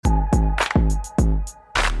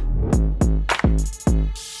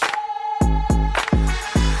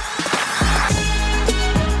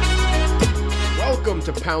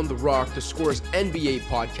Pound the Rock, the Scores NBA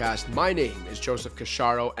podcast. My name is Joseph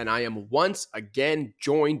Casciaro, and I am once again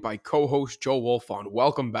joined by co-host Joe Wolfond.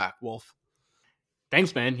 Welcome back, Wolf.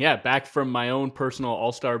 Thanks, man. Yeah, back from my own personal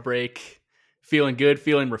All-Star break. Feeling good,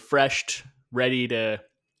 feeling refreshed, ready to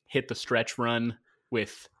hit the stretch run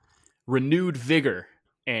with renewed vigor.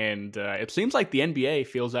 And it seems like the NBA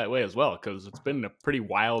feels that way as well, because it's been a pretty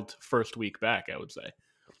wild first week back, I would say.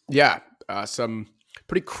 Yeah, some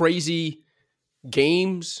pretty crazy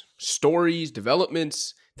games, stories,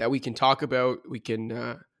 developments that we can talk about. We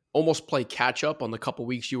can almost play catch up on the couple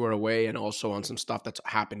weeks you were away, and also on some stuff that's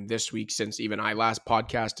happened this week since even I last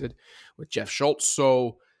podcasted with Jeff Schultz.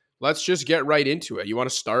 So let's just get right into it. You want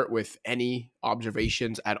to start with any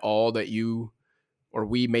observations at all that you or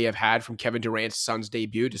we may have had from Kevin Durant's Suns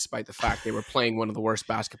debut, despite the fact they were playing one of the worst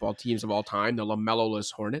basketball teams of all time, the LaMelo-less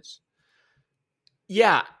Hornets?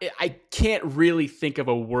 Yeah, I can't really think of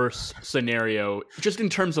a worse scenario, just in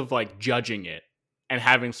terms of like judging it and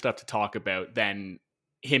having stuff to talk about, than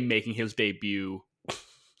him making his debut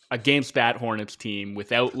against that Hornets team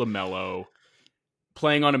without LaMelo,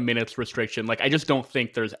 playing on a minutes restriction. Like, I just don't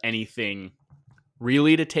think there's anything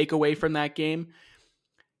really to take away from that game,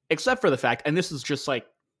 except for the fact, and this is just like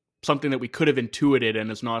something that we could have intuited and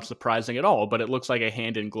is not surprising at all, but it looks like a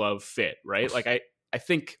hand in glove fit, right? Like, I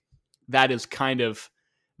think that is kind of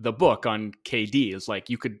the book on KD, is like,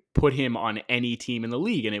 you could put him on any team in the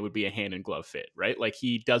league and it would be a hand in glove fit, right? Like,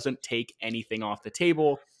 he doesn't take anything off the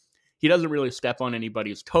table. He doesn't really step on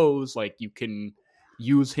anybody's toes. Like, you can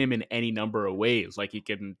use him in any number of ways. Like, he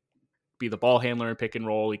can be the ball handler in pick and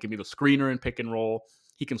roll. He can be the screener in pick and roll.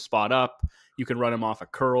 He can spot up. You can run him off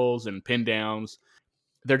of curls and pin downs.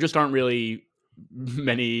 There just aren't really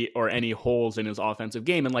many or any holes in his offensive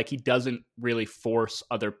game, and like, he doesn't really force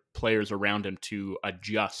other players around him to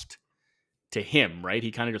adjust to him, right?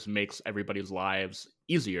 He kind of just makes everybody's lives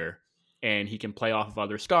easier, and he can play off of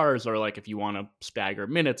other stars, or like, if you want to stagger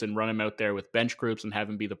minutes and run him out there with bench groups and have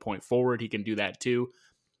him be the point forward, he can do that too.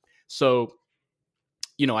 So,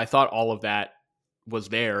 I thought all of that was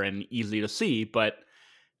there and easy to see, but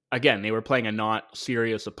again, they were playing a not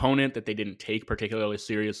serious opponent that they didn't take particularly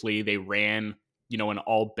seriously. They ran, an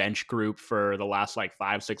all bench group for the last like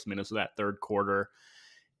 5-6 minutes of that third quarter.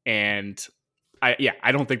 And I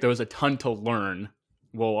don't think there was a ton to learn.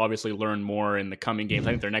 We'll obviously learn more in the coming games. I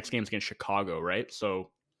think their next game is against Chicago, right? So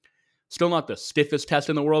still not the stiffest test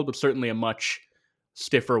in the world, but certainly a much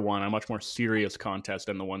stiffer one, a much more serious contest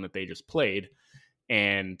than the one that they just played.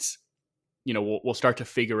 And we'll start to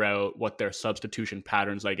figure out what their substitution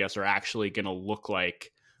patterns, I guess, are actually going to look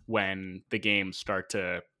like when the games start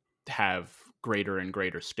to have greater and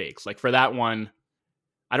greater stakes. Like, for that one,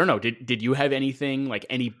 I don't know. Did you have anything, like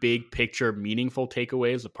any big picture meaningful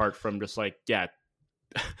takeaways apart from just like, yeah,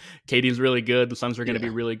 KD's really good, the Suns are going to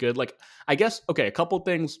be really good? Like, I guess, okay, a couple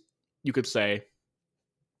things you could say.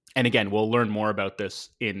 And again, we'll learn more about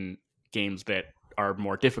this in games that are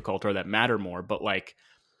more difficult or that matter more. But like,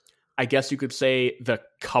 I guess you could say the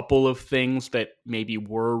couple of things that maybe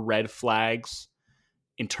were red flags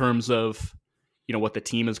in terms of, what the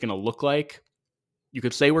team is going to look like, you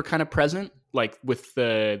could say we're kind of present, like with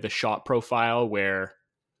the shot profile where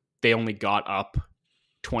they only got up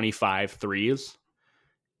 25 threes.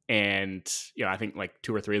 And, I think like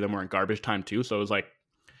 2 or 3 of them were in garbage time too. So it was like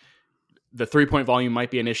the 3-point volume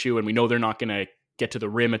might be an issue, and we know they're not going to get to the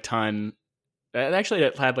rim a ton. Actually,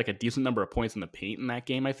 it had like a decent number of points in the paint in that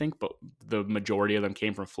game, I think, but the majority of them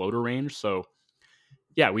came from floater range. So,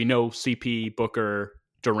 yeah, we know CP, Booker,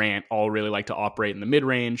 Durant all really like to operate in the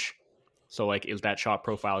mid-range. So, like, is that shot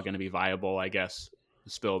profile going to be viable, I guess,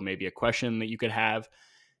 is still maybe a question that you could have.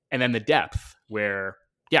 And then the depth, where,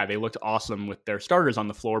 yeah, they looked awesome with their starters on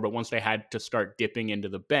the floor, but once they had to start dipping into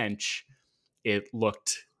the bench, it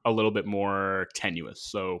looked a little bit more tenuous.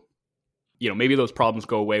 So, maybe those problems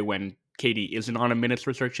go away when KD isn't on a minutes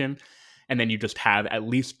restriction, and then you just have at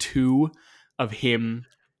least 2 of him,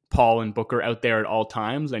 Paul, and Booker out there at all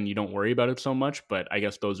times, and you don't worry about it so much. But I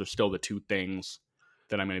guess those are still the 2 things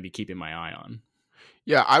that I'm going to be keeping my eye on.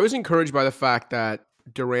 Yeah, I was encouraged by the fact that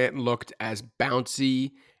Durant looked as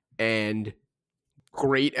bouncy and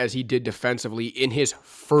great as he did defensively in his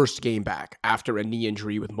first game back after a knee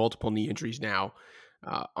injury, with multiple knee injuries now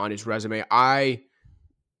on his resume. I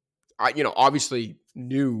obviously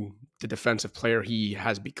knew the defensive player he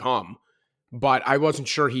has become, but I wasn't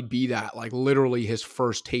sure he'd be that, like, literally his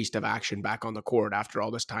first taste of action back on the court after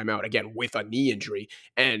all this time out, again, with a knee injury.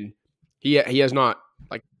 And he has not,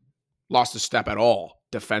 like, lost a step at all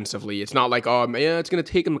defensively. It's not like, oh man, it's going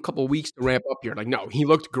to take him a couple of weeks to ramp up here. Like, no, he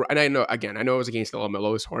looked great. And I know it was against the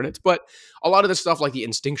LaMelo's Hornets, but a lot of the stuff, like the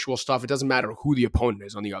instinctual stuff, it doesn't matter who the opponent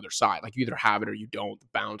is on the other side. Like, you either have it or you don't. The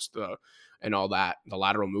bounce, and all that, the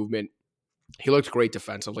lateral movement. He looked great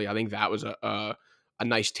defensively. I think that was a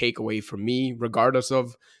nice takeaway for me, regardless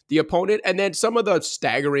of the opponent. And then some of the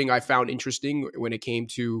staggering I found interesting when it came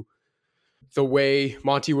to the way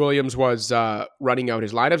Monty Williams was running out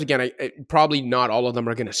his lineups. Again, probably not all of them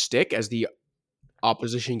are going to stick as the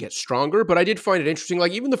opposition gets stronger, but I did find it interesting.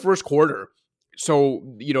 Like, even the first quarter, so,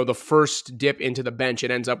 the first dip into the bench,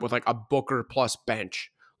 it ends up with like a Booker plus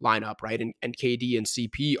bench lineup, right? And KD and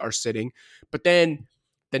CP are sitting. But then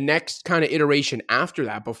the next kind of iteration after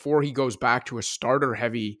that, before he goes back to a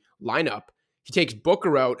starter-heavy lineup, he takes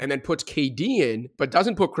Booker out and then puts KD in, but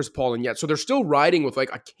doesn't put Chris Paul in yet. So they're still riding with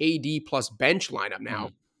like a KD plus bench lineup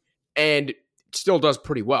now. And it still does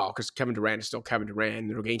pretty well because Kevin Durant is still Kevin Durant and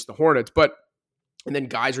they're against the Hornets. And then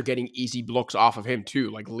guys are getting easy looks off of him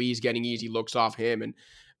too. Like, Lee's getting easy looks off him, and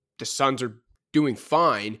the Suns are doing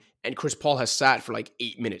fine. And Chris Paul has sat for like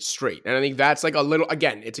 8 minutes straight. And I think that's like a little,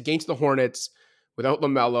 again, it's against the Hornets without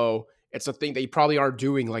LaMelo. It's a thing they probably are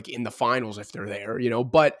doing like in the finals if they're there,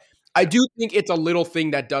 but I do think it's a little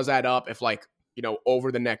thing that does add up if, like, over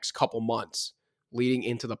the next couple months leading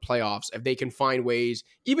into the playoffs, if they can find ways,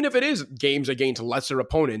 even if it is games against lesser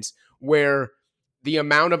opponents, where the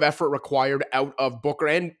amount of effort required out of Booker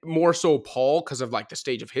and more so Paul, because of like the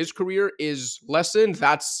stage of his career, is lessened.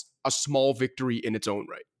 That's a small victory in its own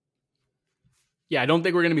right. Yeah, I don't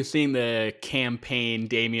think we're going to be seeing the campaign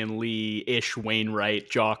Damian Lee, Ish Wainwright,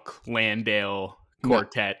 Jock Landale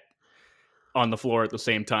quartet on the floor at the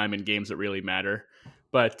same time in games that really matter.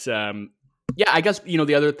 But I guess,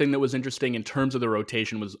 the other thing that was interesting in terms of the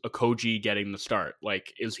rotation was Okogie getting the start.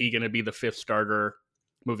 Like, is he going to be the fifth starter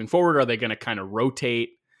moving forward? Are they going to kind of rotate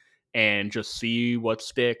and just see what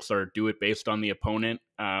sticks or do it based on the opponent?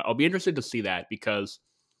 I'll be interested to see that because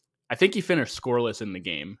I think he finished scoreless in the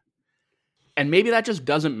game. And maybe that just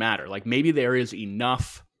doesn't matter. Like, maybe there is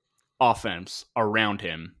enough offense around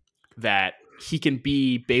him that he can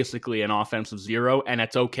be basically an offensive zero, and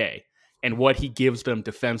it's okay. And what he gives them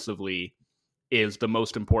defensively is the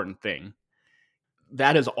most important thing.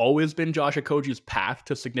 That has always been Josh Okogie's path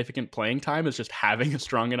to significant playing time, is just having a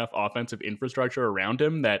strong enough offensive infrastructure around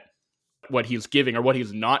him that what he's giving, or what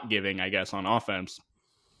he's not giving, I guess, on offense,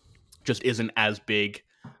 just isn't as big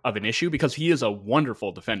of an issue because he is a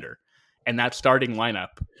wonderful defender. And that starting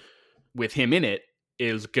lineup with him in it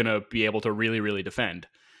is going to be able to really, really defend.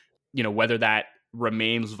 Whether that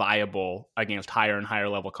remains viable against higher and higher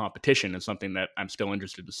level competition is something that I'm still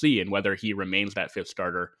interested to see. And whether he remains that fifth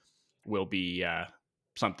starter will be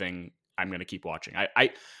something I'm going to keep watching.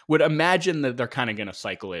 I would imagine that they're kind of going to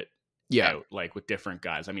cycle it out, like with different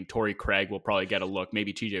guys. I mean, Torrey Craig will probably get a look.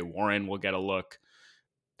 Maybe TJ Warren will get a look.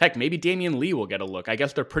 Heck, maybe Damian Lee will get a look. I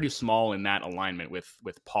guess they're pretty small in that alignment with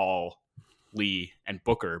Paul, Lee, and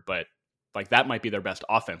Booker, but like that might be their best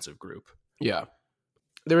offensive group. Yeah.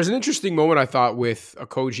 There was an interesting moment, I thought, with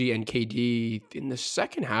Okogie and KD in the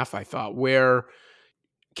second half, I thought, where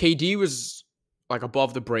KD was like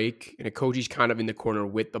above the break and Okogie's kind of in the corner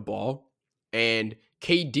with the ball. And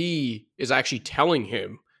KD is actually telling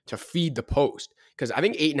him to feed the post because I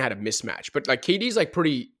think Ayton had a mismatch. But like KD's like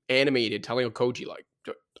pretty animated, telling Okogie like,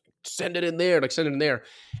 send it in there,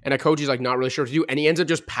 and Okogie's like not really sure what to do, and he ends up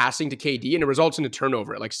just passing to KD, and it results in a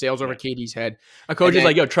turnover. It like sails over KD's head. Okogie's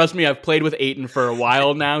like, yo, trust me, I've played with Ayton for a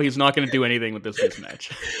while now. He's not going to do anything with this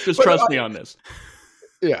mismatch. Just trust me on this.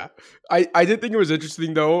 Yeah, I did think it was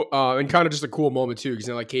interesting though, and kind of just a cool moment too, because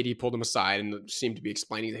like KD pulled him aside and seemed to be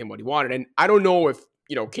explaining to him what he wanted, and I don't know if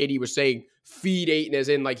KD was saying feed Ayton as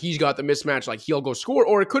in like he's got the mismatch, like he'll go score,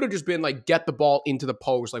 or it could have just been like get the ball into the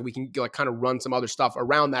post, like we can like kind of run some other stuff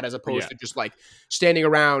around that as opposed to just like standing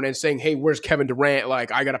around and saying, hey, where's Kevin Durant,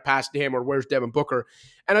 like I gotta pass to him, or where's Devin Booker.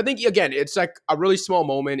 And I think again it's like a really small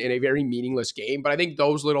moment in a very meaningless game, but I think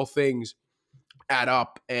those little things add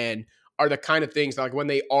up and are the kind of things that, like when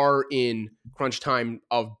they are in crunch time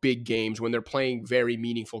of big games, when they're playing very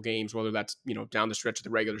meaningful games, whether that's, down the stretch of the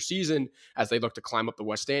regular season as they look to climb up the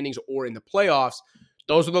West standings or in the playoffs,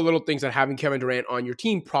 those are the little things that having Kevin Durant on your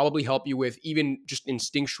team probably help you with, even just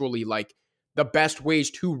instinctually, like the best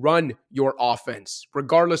ways to run your offense,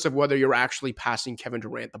 regardless of whether you're actually passing Kevin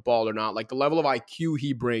Durant the ball or not. Like the level of IQ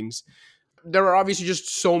he brings, there are obviously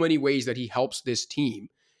just so many ways that he helps this team.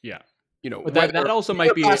 Yeah. But that also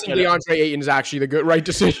might be DeAndre Ayton is actually the good right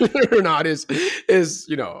decision or not is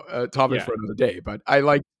a topic for another day. But I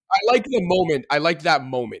like the moment. I like that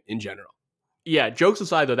moment in general. Yeah, jokes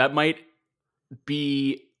aside though, that might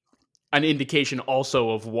be an indication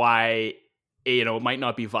also of why, you know, it might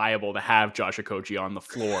not be viable to have Josh Okogie on the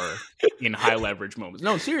floor in high leverage moments.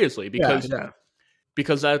 No, seriously,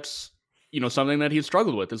 because that's, you know, something that he's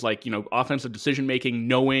struggled with is like, you know, offensive decision making,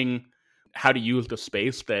 knowing how to use the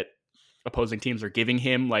space that opposing teams are giving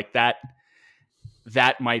him, like that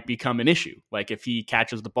might become an issue. Like if he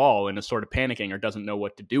catches the ball and is sort of panicking or doesn't know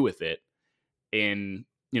what to do with it in,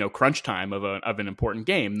 you know, crunch time of an important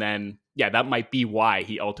game, then yeah, that might be why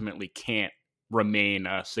he ultimately can't remain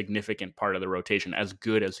a significant part of the rotation as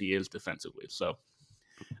good as he is defensively. So,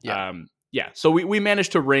 so we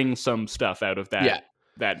managed to wring some stuff out of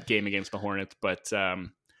that game against the Hornets, but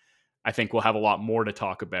I think we'll have a lot more to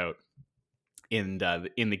talk about in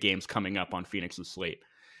the games coming up on Phoenix's slate.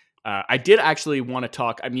 I did actually want to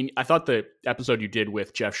talk. I mean, I thought the episode you did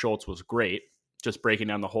with Jeff Schultz was great, just breaking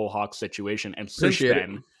down the whole Hawks situation. And since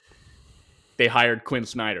then, they hired Quinn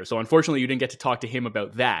Snyder. So unfortunately, you didn't get to talk to him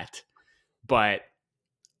about that. But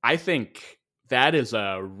I think that is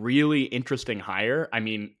a really interesting hire. I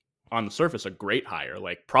mean, on the surface, a great hire,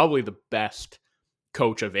 like probably the best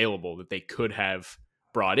coach available that they could have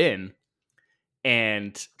brought in.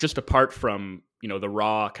 And just apart from, you know, the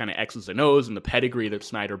raw kind of X's and O's and the pedigree that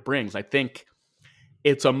Snyder brings, I think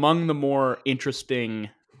it's among the more interesting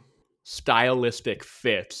stylistic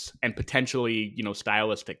fits and potentially, you know,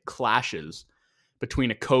 stylistic clashes between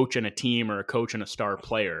a coach and a team or a coach and a star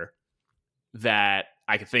player that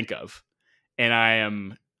I could think of. And I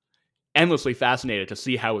am endlessly fascinated to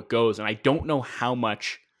see how it goes. And I don't know how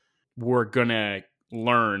much we're going to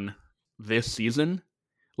learn this season.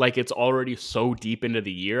 Like, it's already so deep into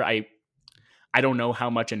the year. I don't know how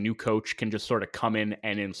much a new coach can just sort of come in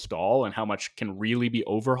and install and how much can really be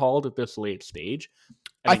overhauled at this late stage.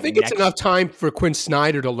 I think it's enough time for Quinn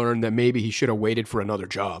Snyder to learn that maybe he should have waited for another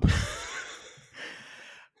job.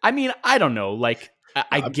 I mean, I don't know. Like,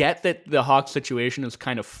 I get that the Hawks situation is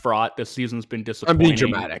kind of fraught. This season's been disappointing.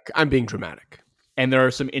 I'm being dramatic. And there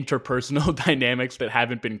are some interpersonal dynamics that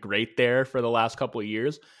haven't been great there for the last couple of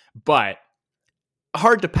years. But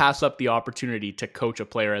hard to pass up the opportunity to coach a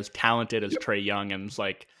player as talented as Trae Young. And it's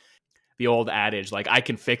like the old adage, like, I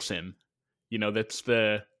can fix him. You know, that's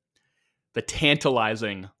the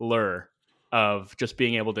tantalizing lure of just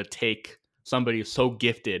being able to take somebody so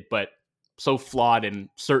gifted, but so flawed in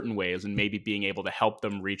certain ways and maybe being able to help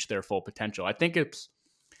them reach their full potential. I think it's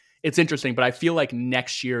interesting, but I feel like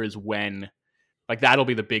next year is when, like, that'll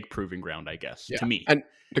be the big proving ground, I guess, to me. And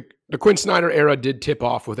the Quinn Snyder era did tip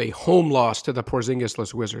off with a home loss to the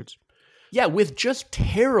Porzingis-less Wizards. Yeah, with just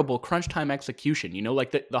terrible crunch time execution. You know,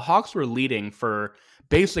 like the Hawks were leading for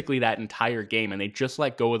basically that entire game, and they just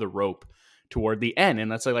let go of the rope toward the end.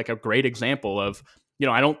 And that's like a great example of, you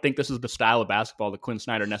know, I don't think this is the style of basketball that Quinn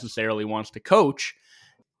Snyder necessarily wants to coach.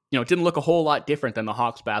 You know, it didn't look a whole lot different than the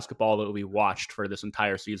Hawks basketball that we watched for this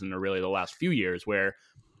entire season, or really the last few years, where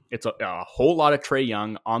it's a whole lot of Trae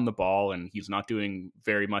Young on the ball, and he's not doing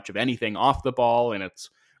very much of anything off the ball. And it's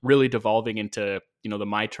really devolving into, you know, the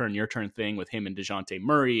my turn, your turn thing with him and DeJounte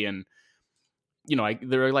Murray. And, you know,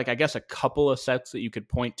 there are, like, I guess a couple of sets that you could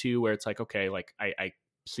point to where it's like, okay, like, I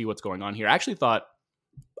see what's going on here. I actually thought,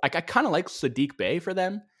 like, I kind of like Saddiq Bey for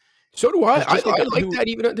them. So do I. I like that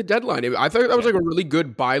even at the deadline. I thought that was like a really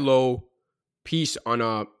good buy low piece on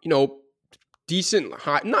a, you know, decent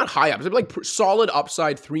high, not high up, but like solid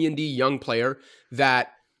upside 3-and-D young player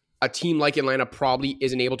that a team like Atlanta probably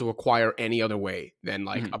isn't able to acquire any other way than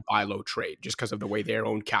like a buy low trade, just because of the way their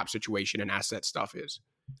own cap situation and asset stuff is.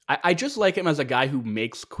 I just like him as a guy who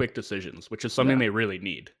makes quick decisions, which is something they really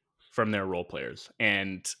need from their role players.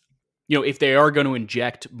 And, you know, if they are going to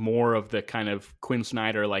inject more of the kind of Quinn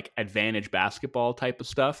Snyder, like, advantage basketball type of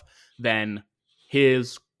stuff, then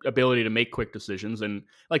his ability to make quick decisions, and,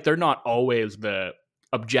 like, they're not always the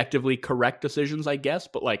objectively correct decisions, I guess,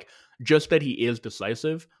 but, like, just that he is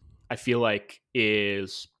decisive, I feel like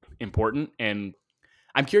is important. And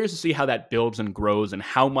I'm curious to see how that builds and grows and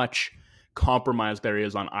how much compromise there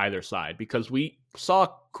is on either side, because we saw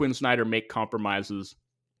Quinn Snyder make compromises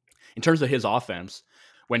in terms of his offense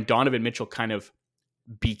when Donovan Mitchell kind of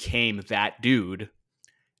became that dude.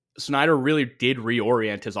 Snyder really did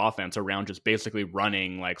reorient his offense around just basically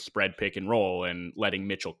running, like, spread pick and roll and letting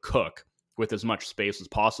Mitchell cook with as much space as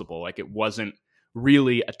possible. Like, it wasn't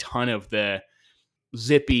really a ton of the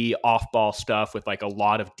zippy off-ball stuff with, like, a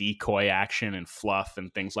lot of decoy action and fluff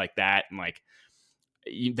and things like that. And, like,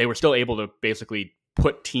 they were still able to basically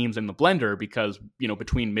put teams in the blender because, you know,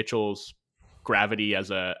 between Mitchell's gravity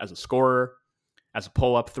as a scorer, as a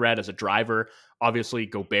pull-up threat, as a driver, obviously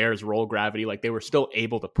Gobert's roll gravity, like, they were still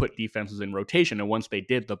able to put defenses in rotation. And once they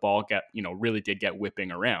did, the ball really did get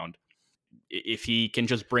whipping around. if he can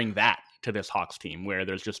just bring that to this Hawks team, where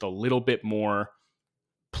there's just a little bit more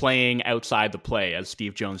playing outside the play, as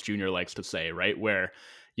Steve Jones Jr. likes to say, right? Where,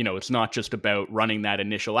 it's not just about running that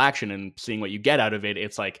initial action and seeing what you get out of it.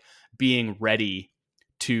 It's like being ready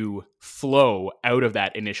to flow out of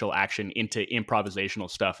that initial action into improvisational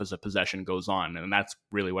stuff as a possession goes on. And that's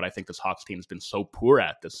really what I think this Hawks team has been so poor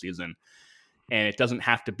at this season. And it doesn't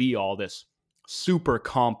have to be all this super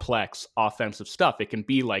complex offensive stuff. It can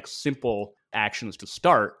be like simple actions to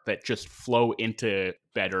start that just flow into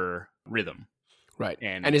better rhythm. Right.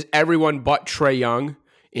 And is everyone but Trae Young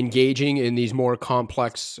engaging in these more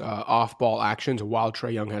complex off-ball actions while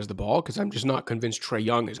Trae Young has the ball? Because I'm just not convinced Trae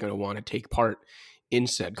Young is going to want to take part in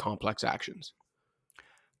said complex actions.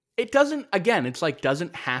 It doesn't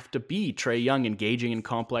have to be Trae Young engaging in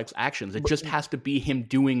complex actions. It just has to be him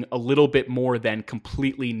doing a little bit more than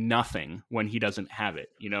completely nothing when he doesn't have it,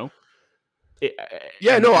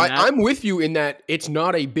 I'm with you in that it's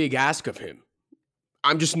not a big ask of him.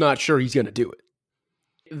 I'm just not sure he's going to do it.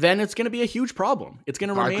 Then it's going to be a huge problem. It's going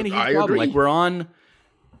to remain a huge problem. Agree. Like we're on,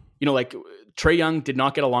 Trae Young did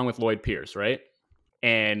not get along with Lloyd Pierce, right?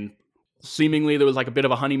 And seemingly there was like a bit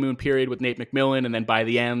of a honeymoon period with Nate McMillan, and then by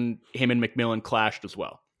the end, him and McMillan clashed as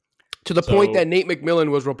well. To the point that Nate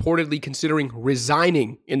McMillan was reportedly considering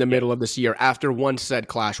resigning in the middle of this year after one said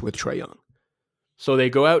clash with Trae Young. So they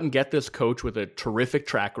go out and get this coach with a terrific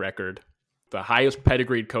track record, the highest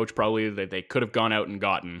pedigreed coach probably that they could have gone out and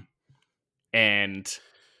gotten, and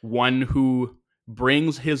one who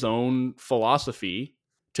brings his own philosophy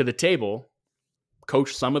to the table,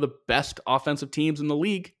 coached some of the best offensive teams in the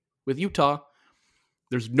league with Utah.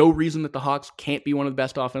 There's no reason that the Hawks can't be one of the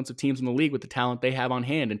best offensive teams in the league with the talent they have on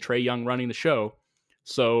hand and Trae Young running the show.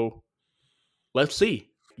 So let's see.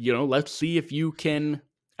 Let's see if you can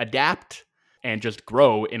adapt and just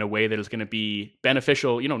grow in a way that is going to be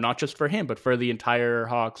beneficial, not just for him, but for the entire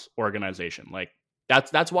Hawks organization. Like,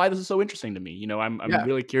 That's why this is so interesting to me. I'm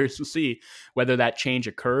really curious to see whether that change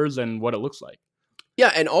occurs and what it looks like.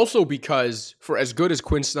 Yeah, and also because for as good as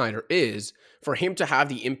Quinn Snyder is, for him to have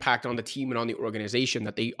the impact on the team and on the organization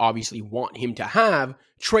that they obviously want him to have,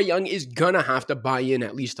 Trae Young is going to have to buy in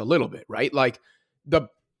at least a little bit, right? Like not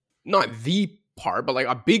the part, but like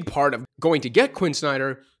a big part of going to get Quinn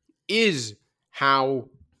Snyder is how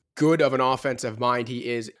good of an offensive mind he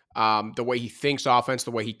is. The way he thinks offense,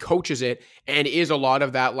 the way he coaches it, and is a lot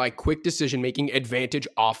of that like quick decision-making advantage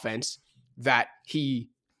offense that he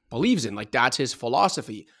believes in. Like that's his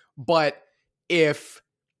philosophy. But if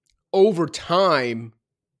over time,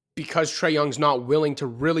 because Trae Young's not willing to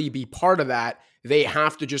really be part of that, they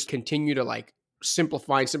have to just continue to like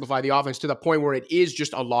simplify the offense to the point where it is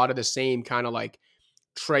just a lot of the same kind of like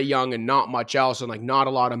Trae Young and not much else and like not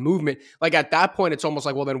a lot of movement. Like at that point, it's almost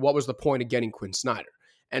like, well, then what was the point of getting Quinn Snyder?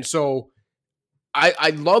 And so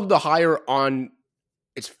I love the hire on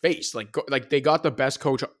its face. Like they got the best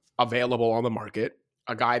coach available on the market,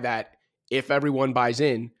 a guy that, if everyone buys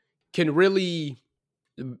in, can really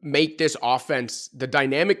make this offense the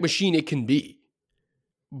dynamic machine it can be.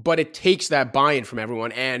 But it takes that buy-in from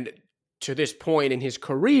everyone. And to this point in his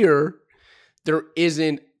career, there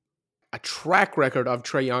isn't a track record of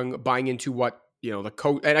Trae Young buying into what, the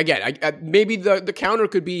coach. And again, maybe the counter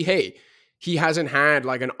could be, hey, he hasn't had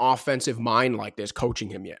like an offensive mind like this coaching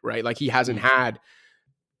him yet, right? Like he hasn't had.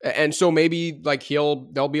 And so maybe like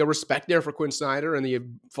there'll be a respect there for Quinn Snyder and the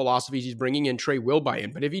philosophies he's bringing in. Trae will buy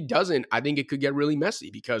in. But if he doesn't, I think it could get really messy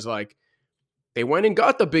because like they went and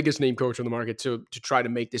got the biggest name coach on the market to try to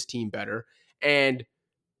make this team better. And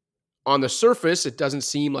on the surface, it doesn't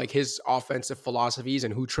seem like his offensive philosophies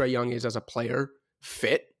and who Trae Young is as a player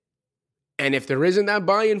fit. And if there isn't that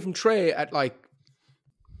buy-in from Trae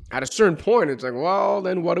at a certain point, it's like, well,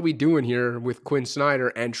 then what are we doing here with Quinn Snyder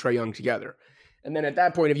and Trae Young together? And then at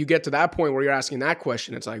that point, if you get to that point where you're asking that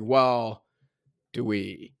question, it's like, well, do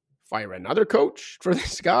we fire another coach for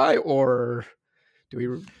this guy? Or do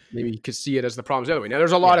we maybe could see it as the problems the other way? Now,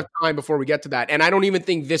 there's a lot of time before we get to that. And I don't even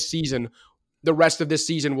think the rest of this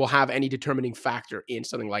season will have any determining factor in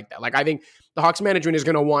something like that. Like, I think the Hawks management is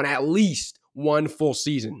going to want at least one full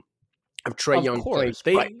season of Trae Young playing.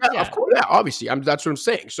 Of course, obviously. That's what I'm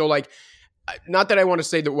saying. So, like, not that I want to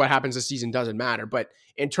say that what happens this season doesn't matter, but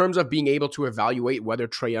in terms of being able to evaluate whether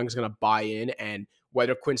Trae Young is going to buy in and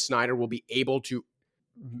whether Quinn Snyder will be able to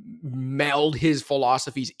meld his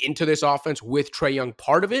philosophies into this offense with Trae Young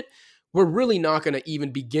part of it, we're really not going to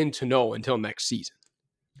even begin to know until next season.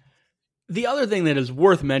 The other thing that is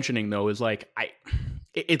worth mentioning, though, is like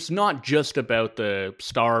it's not just about the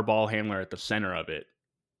star ball handler at the center of it,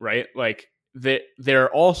 right? Like there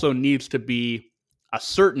also needs to be a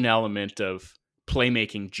certain element of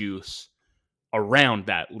playmaking juice around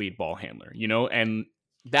that lead ball handler, and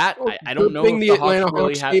that Well, I don't good know thing if the the Hawks Atlanta really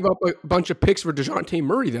Hawks have. gave up a bunch of picks for DeJounte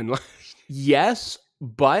Murray then. Yes,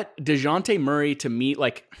 but DeJounte Murray, to me,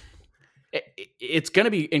 like, it's going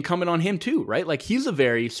to be incumbent on him too, right? Like, he's a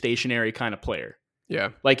very stationary kind of player. Yeah.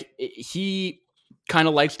 Like, he kind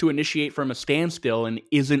of likes to initiate from a standstill and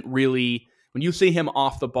isn't really, when you see him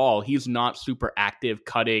off the ball, he's not super active,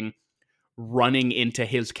 cutting, running into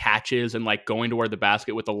his catches and like going toward the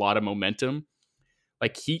basket with a lot of momentum.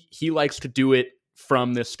 Like, he likes to do it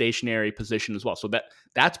from this stationary position as well. So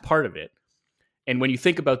that's part of it. And when you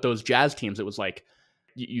think about those Jazz teams, it was like,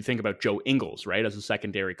 you think about Joe Ingles, right, as a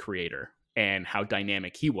secondary creator and how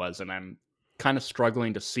dynamic he was. And I'm kind of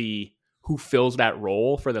struggling to see who fills that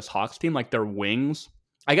role for this Hawks team. Like, their wings,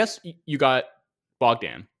 I guess you got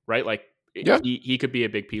Bogdan, right? Like, Yeah. he could be a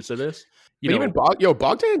big piece of this. But even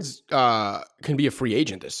Bogdan's can be a free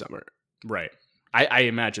agent this summer. Right. I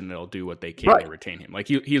imagine they'll do what they can to retain him. Like,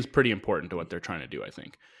 he is pretty important to what they're trying to do, I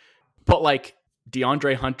think. But like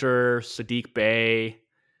DeAndre Hunter, Sadiq Bey,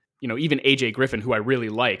 even AJ Griffin, who I really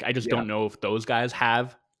like. I just don't know if those guys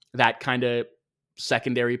have that kind of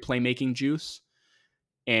secondary playmaking juice.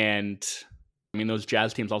 And I mean, those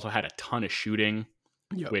Jazz teams also had a ton of shooting,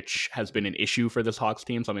 which has been an issue for this Hawks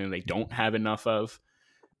team, something they don't have enough of.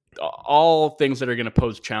 All things that are going to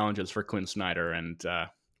pose challenges for Quinn Snyder, and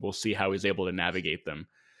we'll see how he's able to navigate them.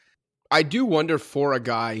 I do wonder for a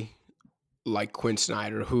guy like Quinn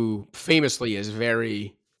Snyder, who famously is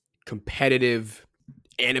very competitive,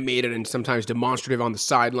 animated, and sometimes demonstrative on the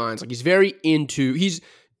sidelines. Like, he's very into,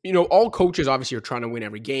 all coaches obviously are trying to win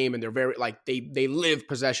every game, and they're very, like, they live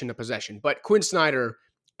possession to possession. But Quinn Snyder,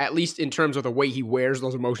 at least in terms of the way he wears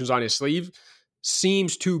those emotions on his sleeve,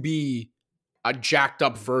 seems to be a jacked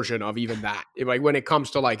up version of even that, like, when it comes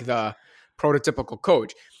to like the prototypical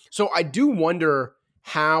coach. So I do wonder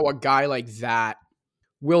how a guy like that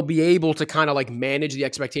will be able to kind of like manage the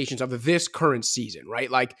expectations of this current season,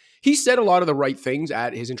 right? Like, he said a lot of the right things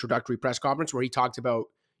at his introductory press conference where he talked about,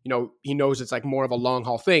 he knows it's like more of a long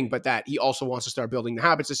haul thing, but that he also wants to start building the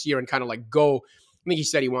habits this year and kind of like go, I think he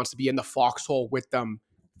said he wants to be in the foxhole with them,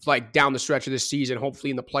 like down the stretch of this season,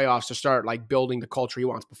 hopefully in the playoffs, to start like building the culture he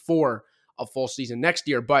wants before a full season next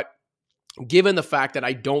year. But given the fact that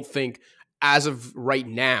I don't think as of right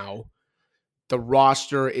now, the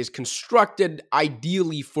roster is constructed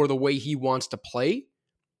ideally for the way he wants to play,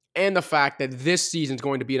 and the fact that this season is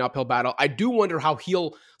going to be an uphill battle, I do wonder how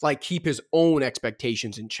he'll like keep his own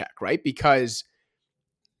expectations in check, right? Because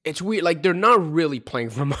it's weird. Like, they're not really playing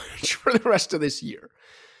for much for the rest of this year.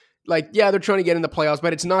 Like, yeah, they're trying to get in the playoffs,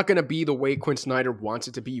 but it's not going to be the way Quinn Snyder wants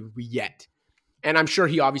it to be yet. And I'm sure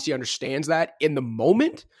he obviously understands that in the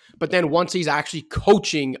moment, but then once he's actually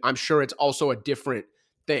coaching, I'm sure it's also a different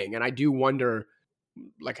thing. And I do wonder,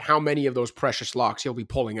 like, how many of those precious locks he'll be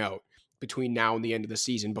pulling out between now and the end of the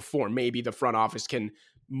season before maybe the front office can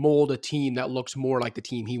mold a team that looks more like the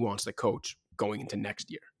team he wants to coach going into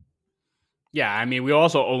next year. Yeah, I mean, we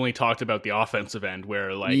also only talked about the offensive end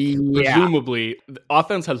where, like, presumably the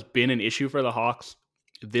offense has been an issue for the Hawks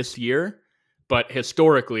this year, but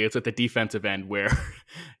historically it's at the defensive end where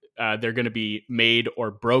they're going to be made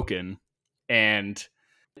or broken. And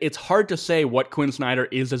it's hard to say what Quinn Snyder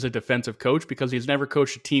is as a defensive coach because he's never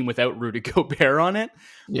coached a team without Rudy Gobert on it.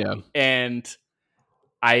 Yeah. And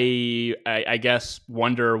I guess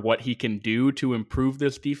wonder what he can do to improve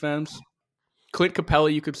this defense. Clint Capella,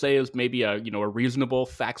 you could say, is maybe a reasonable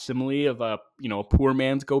facsimile of a poor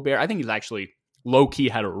man's Gobert. I think he's actually low key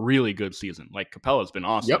had a really good season. Like, Capella's been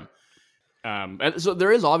awesome. Yep. And so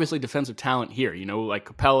there is obviously defensive talent here. Like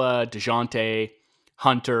Capella, DeJounte,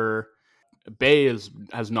 Hunter. Bey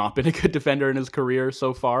has not been a good defender in his career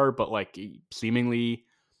so far, but like he seemingly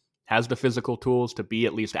has the physical tools to be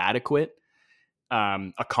at least adequate.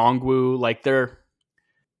 Okongwu, like there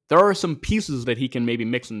are some pieces that he can maybe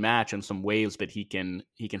mix and match and some ways that he can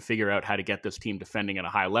figure out how to get this team defending at a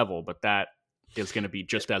high level, but that is going to be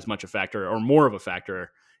just as much a factor or more of a factor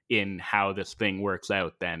in how this thing works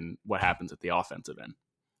out than what happens at the offensive end.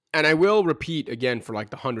 And I will repeat again for like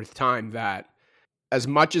the 100th time that as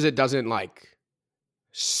much as it doesn't like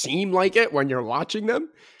seem like it when you're watching them,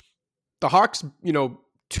 the Hawks,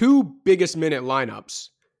 two biggest minute lineups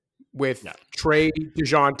with Trey,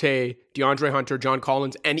 DeJounte, DeAndre Hunter, John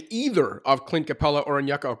Collins, and either of Clint Capella or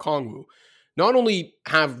Onyeka Okongwu not only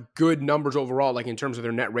have good numbers overall, like in terms of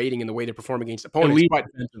their net rating and the way they perform against opponents, but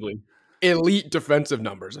elite defensive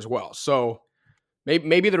numbers as well. So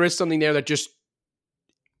maybe there is something there that just,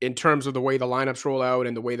 in terms of the way the lineups roll out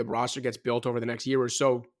and the way the roster gets built over the next year or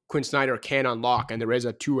so, Quinn Snyder can unlock, and there is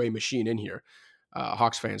a two-way machine in here.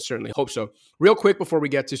 Hawks fans certainly hope so. Real quick before we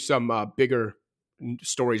get to some bigger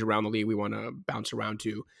stories around the league we want to bounce around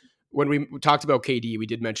to. When we talked about KD, we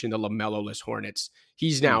did mention the LaMelo-less Hornets.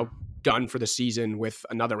 He's now done for the season with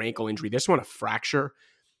another ankle injury. This one, a fracture.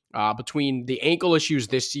 Between the ankle issues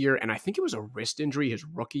this year, and I think it was a wrist injury his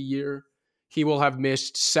rookie year, he will have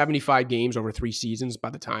missed 75 games over 3 seasons by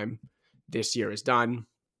the time this year is done.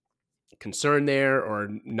 Concern there or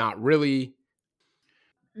not really?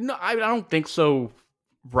 No, I don't think so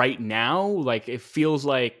right now. Like, it feels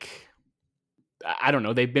like, I don't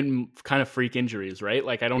know, they've been kind of freak injuries, right?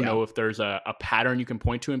 Like, I don't know if there's a pattern you can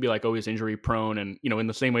point to and be like, oh, he's injury prone. And, in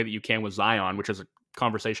the same way that you can with Zion, which is a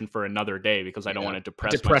conversation for another day because I don't want to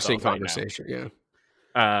depressing myself conversation right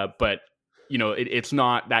now. But it's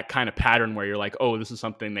not that kind of pattern where you're like, oh, this is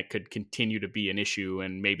something that could continue to be an issue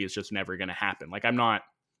and maybe it's just never going to happen. Like, I'm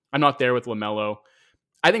not there with LaMelo.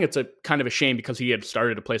 I think it's a kind of a shame because he had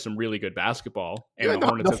started to play some really good basketball and the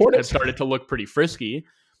Hornets had started to look pretty frisky.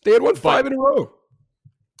 They had won 5 in a row.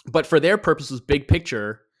 But for their purposes, big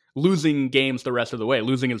picture, losing games the rest of the way,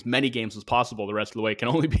 losing as many games as possible the rest of the way can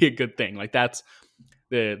only be a good thing. Like, that's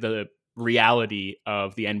the reality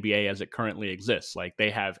of the NBA as it currently exists. Like,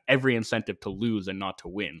 they have every incentive to lose and not to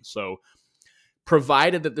win. So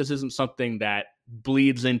provided that this isn't something that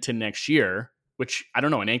bleeds into next year, which I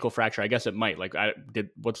don't know, an ankle fracture, I guess it might. Like,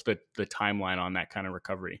 what's the timeline on that kind of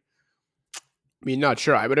recovery? I mean, not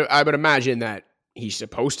sure. I would imagine that he's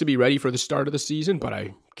supposed to be ready for the start of the season, but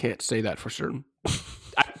I can't say that for certain.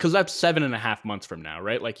 Because that's 7.5 months from now,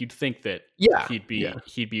 right? Like, you'd think that he'd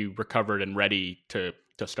be recovered and ready to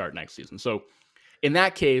start next season. So in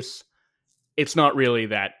that case, it's not really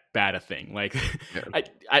that bad a thing. Like,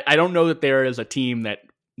 I don't know that there is a team that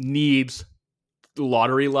needs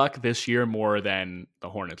lottery luck this year more than the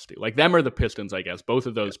Hornets do. Like, them or the Pistons, I guess, both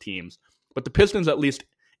of those teams. But the Pistons, at least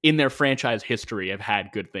in their franchise history, have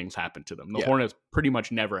had good things happen to them. The Hornets pretty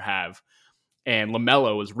much never have. And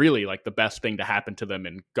LaMelo is really like the best thing to happen to them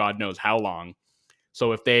in God knows how long.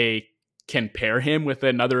 So if they can pair him with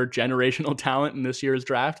another generational talent in this year's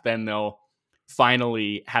draft, then they'll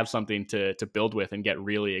finally have something to build with and get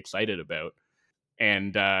really excited about.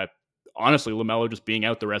 And honestly, LaMelo just being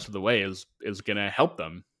out the rest of the way is going to help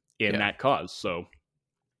them in that cause. So,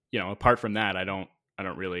 apart from that, I don't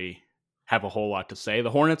really have a whole lot to say.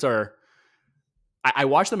 The Hornets are, I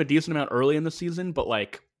watched them a decent amount early in the season, but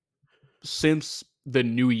like since the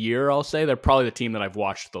new year, I'll say they're probably the team that I've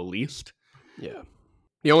watched the least. Yeah.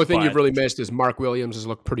 The only thing you've really missed is Mark Williams has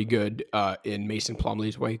looked pretty good in Mason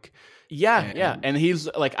Plumlee's wake. Yeah. And he's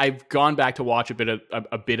like, I've gone back to watch a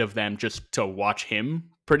bit of them just to watch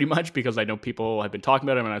him pretty much because I know people have been talking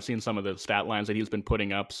about him and I've seen some of the stat lines that he's been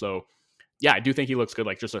putting up. So yeah, I do think he looks good.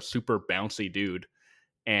 Like, just a super bouncy dude.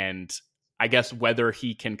 And I guess whether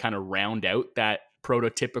he can kind of round out that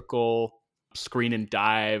prototypical screen and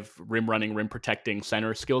dive, rim running, rim protecting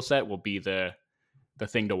center skill set will be the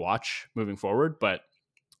thing to watch moving forward. But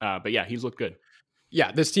yeah, he's looked good.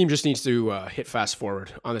 Yeah, this team just needs to hit fast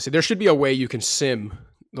forward. Honestly, there should be a way you can sim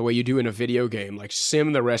the way you do in a video game, like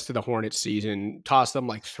sim the rest of the Hornets season, toss them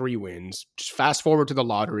like 3 wins, just fast forward to the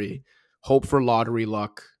lottery, hope for lottery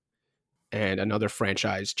luck and another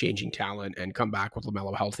franchise changing talent, and come back with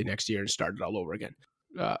LaMelo healthy next year and start it all over again.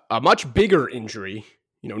 A much bigger injury,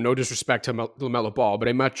 no disrespect to LaMelo Ball, but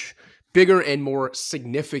a much bigger and more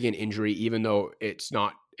significant injury, even though it's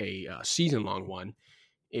not a season-long one,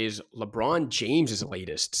 is LeBron James's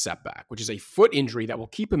latest setback, which is a foot injury that will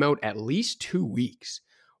keep him out at least 2 weeks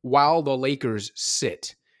while the Lakers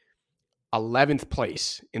sit 11th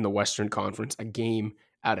place in the Western Conference, a game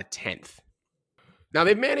out of 10th. Now,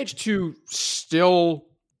 they've managed to still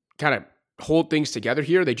kind of hold things together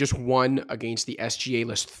here. They just won against the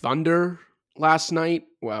SGA-less Thunder last night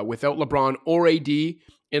without LeBron or AD,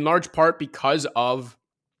 in large part because of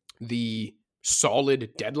the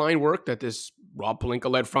solid deadline work that this Rob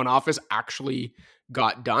Pelinka-led front office actually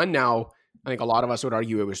got done. Now, I think a lot of us would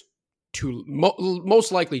argue it was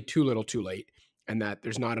most likely too little too late, and that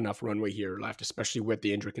there's not enough runway here left, especially with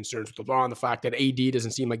the injury concerns with LeBron, the fact that AD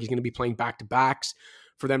doesn't seem like he's going to be playing back-to-backs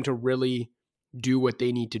for them to really do what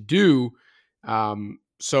they need to do.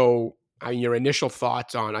 So, your initial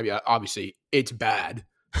thoughts on, obviously, it's bad.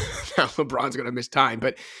 Now LeBron's going to miss time,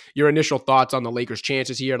 but your initial thoughts on the Lakers'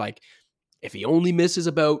 chances here, like, if he only misses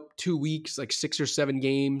about 2 weeks, like 6 or 7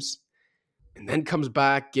 games, and then comes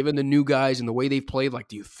back, given the new guys and the way they've played, like,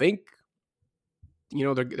 do you think,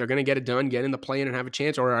 they're going to get it done, get in the play-in and have a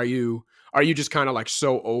chance? Or are you just kind of like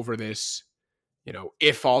so over this,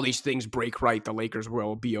 if all these things break right, the Lakers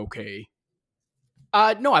will be okay?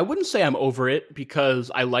 No, I wouldn't say I'm over it because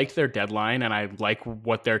I like their deadline and I like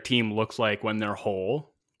what their team looks like when they're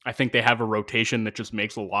whole. I think they have a rotation that just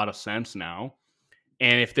makes a lot of sense now.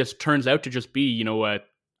 And if this turns out to just be, a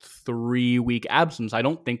 3-week absence, I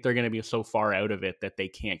don't think they're going to be so far out of it that they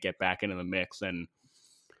can't get back into the mix. And,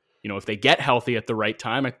 if they get healthy at the right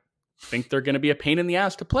time, I think they're going to be a pain in the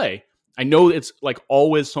ass to play. I know it's like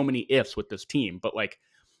always so many ifs with this team, but like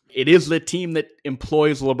it is the team that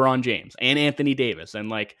employs LeBron James and Anthony Davis. And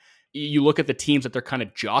like you look at the teams that they're kind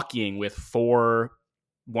of jockeying with for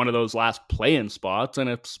one of those last play-in spots, and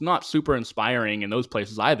it's not super inspiring in those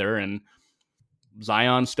places either. And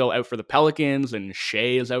Zion's still out for the Pelicans, and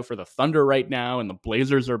Shea is out for the Thunder right now, and the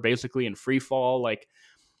Blazers are basically in free fall. Like,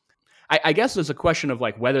 I guess there's a question of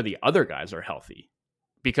like whether the other guys are healthy,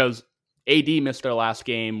 because AD missed their last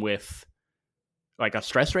game with like a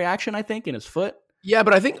stress reaction, I think, in his foot. Yeah,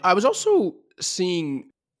 but I think I was also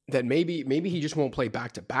seeing that maybe he just won't play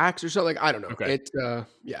back-to-backs or something. Like, I don't know. Okay.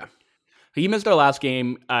 Yeah. He missed their last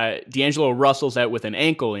game. D'Angelo Russell's out with an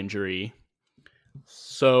ankle injury.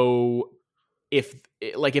 So if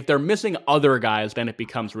they're missing other guys, then it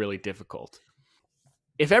becomes really difficult.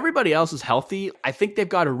 If everybody else is healthy, I think they've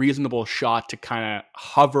got a reasonable shot to kind of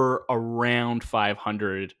hover around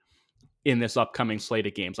 500 in this upcoming slate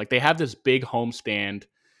of games. Like, they have this big homestand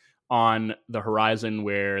on the horizon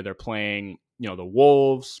where they're playing, the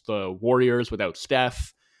Wolves, the Warriors without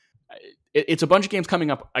Steph. It's a bunch of games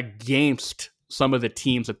coming up against some of the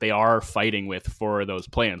teams that they are fighting with for those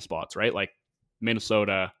play-in spots, right? Like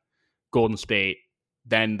Minnesota, Golden State.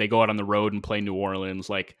 Then they go out on the road and play New Orleans.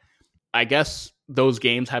 Like, I guess those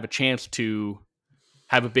games have a chance to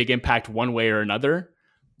have a big impact one way or another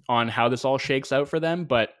on how this all shakes out for them.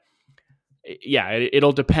 But yeah,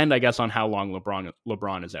 it'll depend, I guess, on how long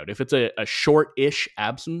LeBron is out. If it's a short-ish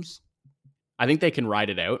absence, I think they can ride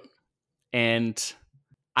it out. And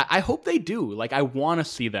I hope they do. Like, I want to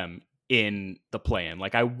see them in the play-in.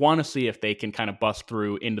 Like, I want to see if they can kind of bust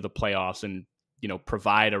through into the playoffs and,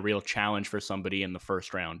 provide a real challenge for somebody in the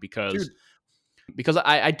first round, because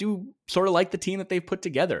I do sort of like the team that they've put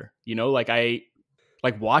together. I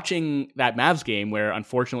like watching that Mavs game where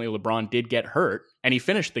unfortunately LeBron did get hurt and he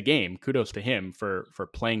finished the game. Kudos to him for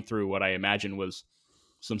playing through what I imagine was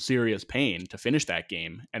some serious pain to finish that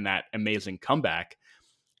game and that amazing comeback.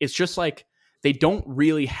 It's just like they don't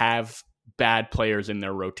really have bad players in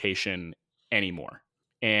their rotation anymore.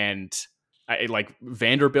 And like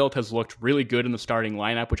Vanderbilt has looked really good in the starting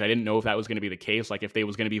lineup, which I didn't know if that was going to be the case. Like if they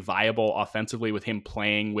was going to be viable offensively with him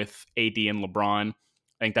playing with AD and LeBron, I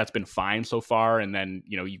think that's been fine so far. And then,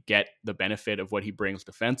 you get the benefit of what he brings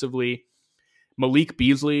defensively. Malik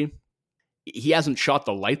Beasley, he hasn't shot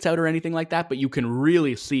the lights out or anything like that, but you can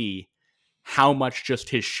really see how much just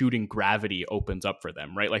his shooting gravity opens up for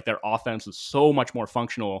them, right? Like their offense is so much more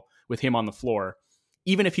functional with him on the floor,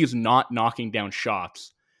 even if he's not knocking down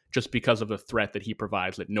shots, just because of the threat that he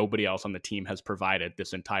provides that nobody else on the team has provided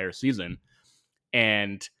this entire season.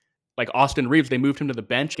 And like Austin Reeves, they moved him to the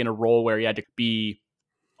bench in a role where he had to be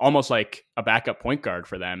almost like a backup point guard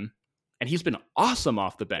for them. And he's been awesome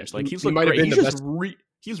off the bench. Like he's looked great.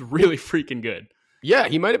 He's really freaking good. Yeah,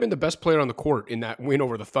 he might have been the best player on the court in that win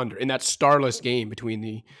over the Thunder, in that starless game between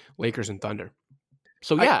the Lakers and Thunder.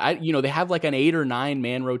 So yeah, they have like an 8 or 9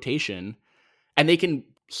 man rotation, and they can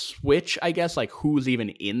switch, I guess, like who's even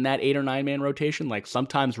in that 8 or 9 man rotation. Like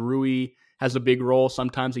sometimes Rui has a big role,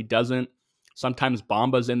 sometimes he doesn't. Sometimes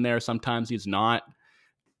Bamba's in there, sometimes he's not.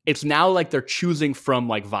 It's now like they're choosing from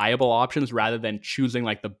like viable options rather than choosing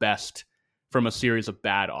like the best from a series of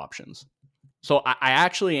bad options. So I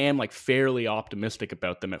actually am like fairly optimistic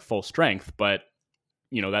about them at full strength, but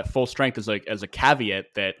that full strength is like as a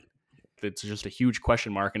caveat that it's just a huge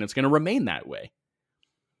question mark, and it's going to remain that way.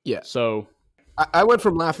 Yeah. So I went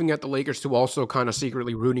from laughing at the Lakers to also kind of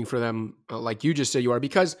secretly rooting for them, like you just said you are,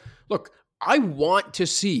 because look, I want to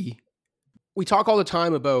see. We talk all the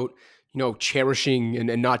time about cherishing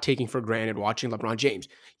and not taking for granted watching LeBron James.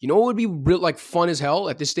 What would be real like fun as hell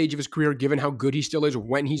at this stage of his career, given how good he still is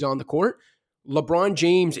when he's on the court? LeBron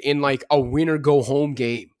James in like a win or go home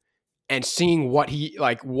game and seeing what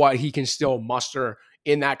he can still muster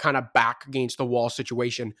in that kind of back against the wall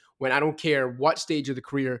situation, when I don't care what stage of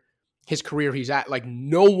his career he's at, like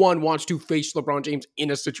no one wants to face LeBron James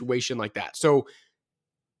in a situation like that. So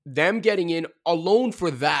them getting in alone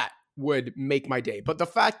for that would make my day. But the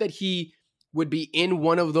fact that he would be in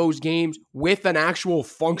one of those games with an actual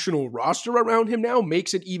functional roster around him now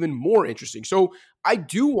makes it even more interesting. So I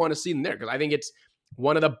do want to see him there, because I think it's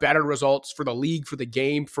one of the better results for the league, for the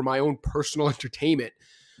game, for my own personal entertainment.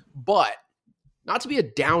 But not to be a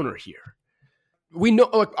downer here. We know,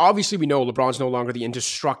 obviously we know LeBron's no longer the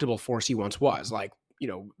indestructible force he once was. Like,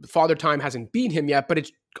 Father Time hasn't beat him yet, but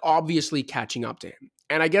it's obviously catching up to him.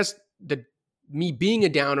 And I guess the me being a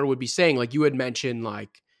downer would be saying, like you had mentioned,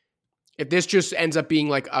 like if this just ends up being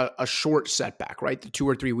like a short setback, right? The 2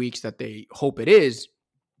 or 3 weeks that they hope it is,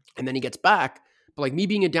 and then he gets back. But like me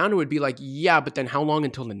being a downer would be like, yeah, but then how long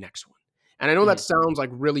until the next one? And I know that sounds like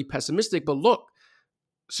really pessimistic, but look,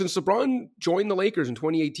 since LeBron joined the Lakers in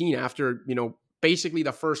 2018 after, basically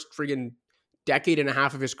the first friggin' decade and a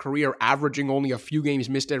half of his career, averaging only a few games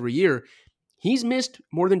missed every year, he's missed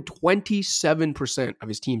more than 27% of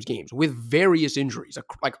his team's games with various injuries,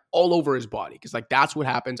 like all over his body. Because like that's what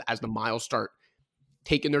happens as the miles start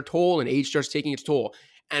taking their toll and age starts taking its toll.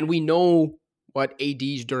 And we know what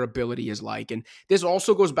AD's durability is like. And this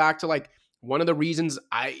also goes back to like one of the reasons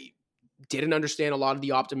I didn't understand a lot of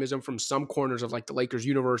the optimism from some corners of like the Lakers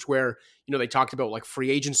universe where, they talked about like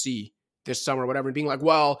free agency this summer or whatever, and being like,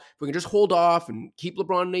 well, if we can just hold off and keep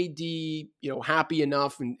LeBron and AD, happy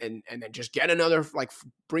enough and then just get another, like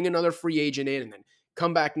bring another free agent in and then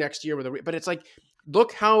come back next year but it's like,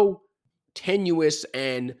 look how tenuous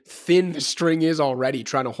and thin the string is already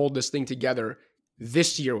trying to hold this thing together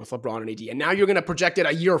this year with LeBron and AD. And now you're going to project it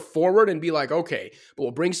a year forward and be like, okay, but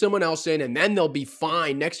we'll bring someone else in and then they'll be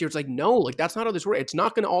fine next year. It's like, no, like that's not how this works. It's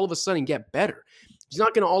not going to all of a sudden get better. He's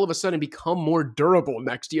not going to all of a sudden become more durable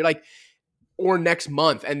next year, like, or next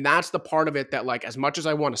month. And that's the part of it that, like, as much as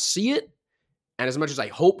I want to see it and as much as I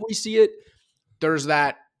hope we see it, there's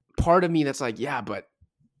that part of me that's like, yeah, but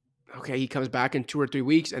okay, he comes back in 2 or 3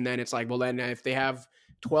 weeks. And then it's like, well, then if they have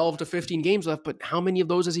 12 to 15 games left, but how many of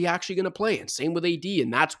those is he actually going to play? And same with AD.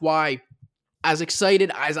 And that's why, as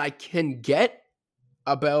excited as I can get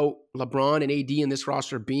about LeBron and AD in this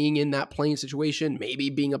roster being in that playing situation,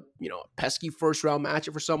 maybe being a pesky first round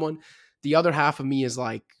matchup for someone, the other half of me is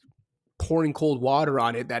like pouring cold water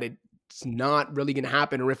on it that it's not really going to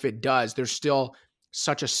happen. Or if it does, there's still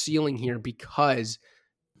such a ceiling here because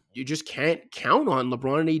you just can't count on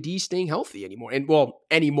LeBron and AD staying healthy anymore. And well,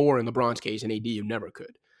 anymore in LeBron's case, and AD you never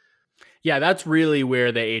could. Yeah, that's really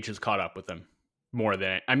where the age has caught up with him more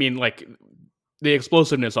than, I mean, like the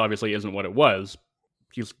explosiveness obviously isn't what it was.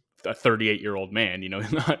 He's a 38-year-old man,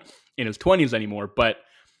 he's not in his 20s anymore, but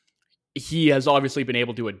he has obviously been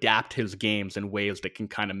able to adapt his games in ways that can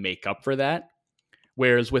kind of make up for that.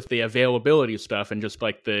 Whereas with the availability stuff and just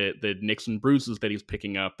like the nicks and bruises that he's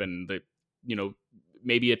picking up and the,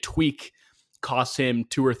 maybe a tweak costs him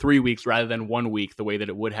 2 or 3 weeks rather than 1 week, the way that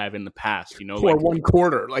it would have in the past, or like, 1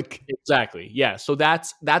 quarter, like exactly. Yeah. So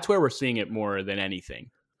that's where we're seeing it more than anything.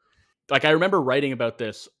 Like I remember writing about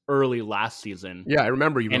this early last season. Yeah, I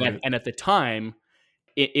remember you. And at the time,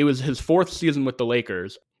 it was his 4th season with the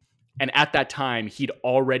Lakers. And at that time, he'd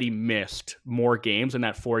already missed more games in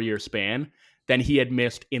that 4-year span than he had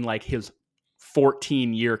missed in like his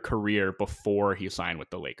 14-year career before he signed with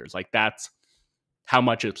the Lakers. Like that's how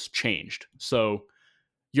much it's changed. So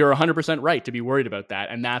you're 100% right to be worried about that.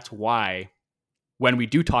 And that's why when we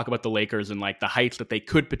do talk about the Lakers and like the heights that they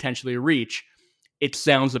could potentially reach, it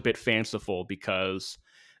sounds a bit fanciful because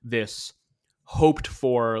this hoped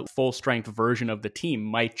for full strength version of the team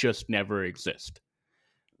might just never exist.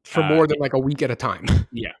 For more than like a week at a time.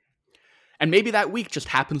 Yeah. And maybe that week just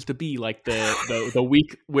happens to be like the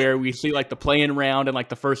week where we see like the play-in round and like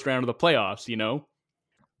the first round of the playoffs,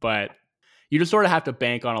 But you just sort of have to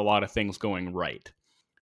bank on a lot of things going right.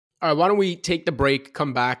 All right, why don't we take the break,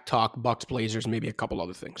 come back, talk Bucks, Blazers, maybe a couple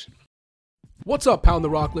other things. What's up, Pound the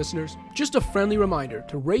Rock listeners? Just a friendly reminder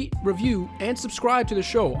to rate, review, and subscribe to the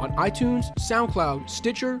show on iTunes, SoundCloud,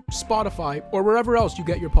 Stitcher, Spotify, or wherever else you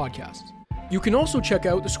get your podcasts. You can also check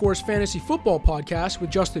out the Score's Fantasy Football podcast with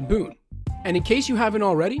Justin Boone. And in case you haven't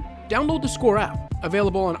already, download the Score app,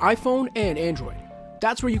 available on iPhone and Android.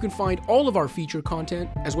 That's where you can find all of our feature content,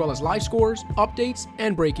 as well as live scores, updates,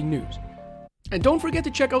 and breaking news. And don't forget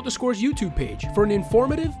to check out the Score's YouTube page for an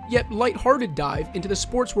informative yet lighthearted dive into the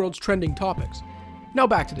sports world's trending topics. Now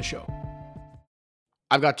back to the show.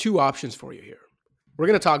 I've got 2 options for you here. We're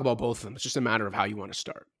going to talk about both of them. It's just a matter of how you want to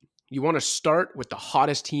start. You want to start with the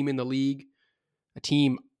hottest team in the league, a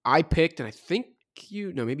team I picked, and I think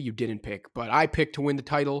maybe you didn't pick, but I picked to win the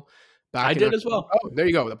title. I did as well. Oh, there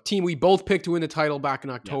you go. The team we both picked to win the title back in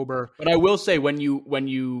October. Yeah. But I will say when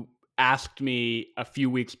you asked me a few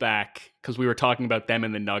weeks back, because we were talking about them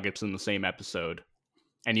and the Nuggets in the same episode,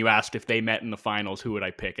 and you asked if they met in the finals, who would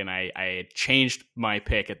I pick? And I had changed my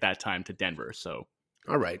pick at that time to Denver. So,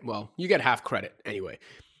 all right. Well, you get half credit anyway.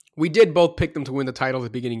 We did both pick them to win the title at the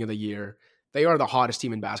beginning of the year. They are the hottest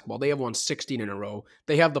team in basketball. They have won 16 in a row.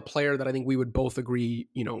 They have the player that I think we would both agree,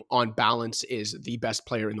 on balance is the best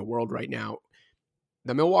player in the world right now,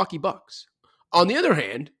 the Milwaukee Bucks. On the other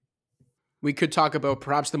hand, we could talk about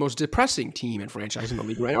perhaps the most depressing team and franchise in the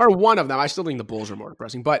league right now, or one of them. I still think the Bulls are more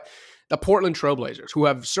depressing, but the Portland Trailblazers, who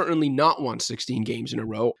have certainly not won 16 games in a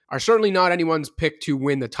row, are certainly not anyone's pick to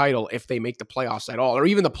win the title if they make the playoffs at all, or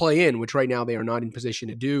even the play-in, which right now they are not in position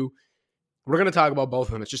to do. We're going to talk about both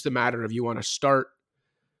of them. It's just a matter of you want to start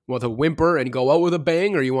with a whimper and go out with a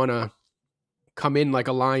bang, or you want to come in like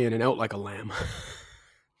a lion and out like a lamb.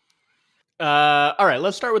 All right,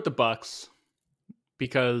 let's start with the Bucks,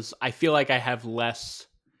 because I feel like I have less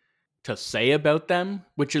to say about them,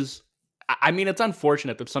 which is, I mean, it's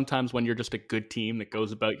unfortunate that sometimes when you're just a good team that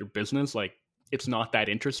goes about your business, like, it's not that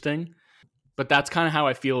interesting. But that's kind of how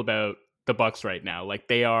I feel about the Bucks right now. Like,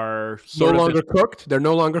 they are no longer cooked. They're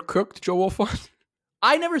no longer cooked, Joe Wolfond.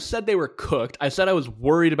 I never said they were cooked. I said I was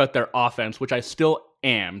worried about their offense, which I still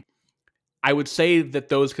am. I would say that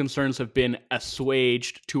those concerns have been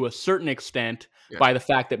assuaged to a certain extent by the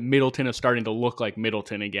fact that Middleton is starting to look like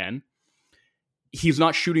Middleton again. He's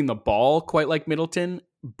not shooting the ball quite like Middleton,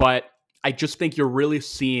 but I just think you're really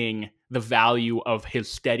seeing the value of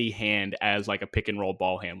his steady hand as like a pick and roll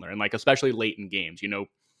ball handler, and like especially late in games. You know,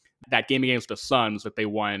 that game against the Suns that they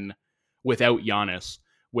won without Giannis,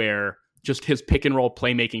 where just his pick and roll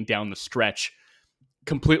playmaking down the stretch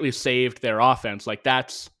completely saved their offense. Like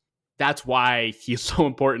that's why he's so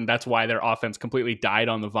important. That's why their offense completely died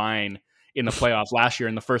on the vine in the playoffs last year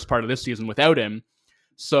in the first part of this season without him.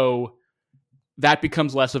 So that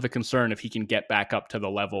becomes less of a concern if he can get back up to the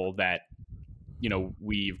level that, you know,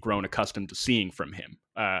 we've grown accustomed to seeing from him.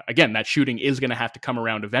 Again, that shooting is going to have to come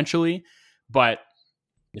around eventually, but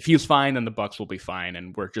if he's fine, then the Bucks will be fine.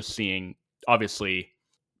 And we're just seeing, obviously,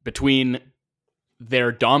 between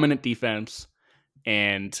their dominant defense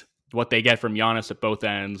and what they get from Giannis at both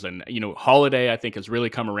ends. And, you know, Holiday, I think, has really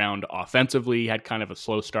come around offensively. He had kind of a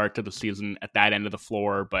slow start to the season at that end of the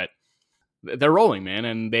floor, but they're rolling, man.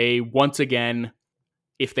 And they, once again,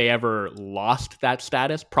 if they ever lost that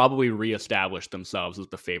status, probably reestablished themselves as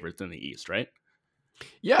the favorites in the East, right?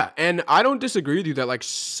 Yeah, and I don't disagree with you that, like,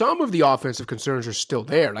 some of the offensive concerns are still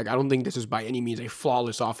there. Like, I don't think this is by any means a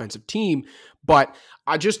flawless offensive team, but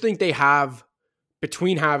I just think they have,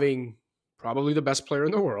 between having probably the best player in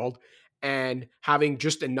the world and having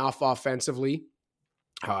just enough offensively,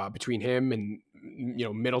 between him and, you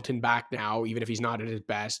know, Middleton back now, even if he's not at his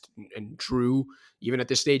best, and Drew, even at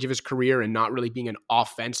this stage of his career and not really being an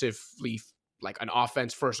offensively, like an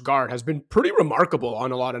offense first guard, has been pretty remarkable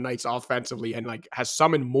on a lot of nights offensively, and like has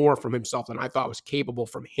summoned more from himself than I thought was capable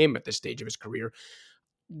from him at this stage of his career.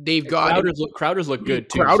 They've got Crowders look good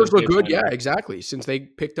too. Crowders look good, yeah, exactly. Since they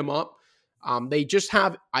picked him up, they just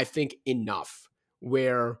have, I think, enough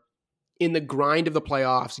where in the grind of the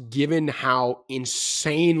playoffs, given how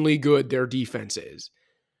insanely good their defense is,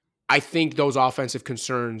 I think those offensive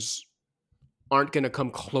concerns aren't going to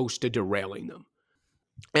come close to derailing them.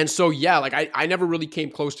 And so, yeah, like I never really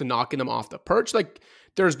came close to knocking them off the perch. Like,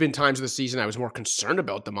 there's been times of the season I was more concerned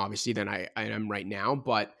about them, obviously, than I am right now.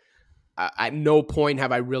 But at no point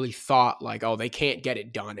have I really thought like, oh, they can't get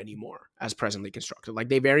it done anymore as presently constructed. Like,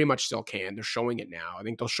 they very much still can. They're showing it now. I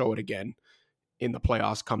think they'll show it again in the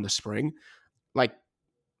playoffs come the spring. Like,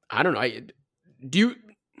 I don't know. Do you,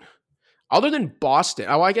 other than Boston,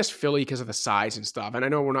 oh, I guess Philly because of the size and stuff. And I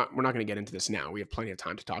know we're not going to get into this now. We have plenty of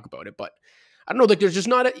time to talk about it, but I don't know. Like, there's just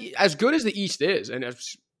not as good as the East is, and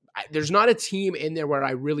there's not a team in there where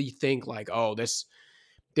I really think like, oh, this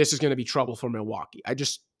is going to be trouble for Milwaukee. I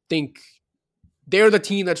just think they're the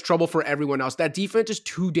team that's trouble for everyone else. That defense is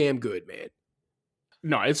too damn good, man.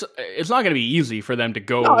 No, it's not going to be easy for them to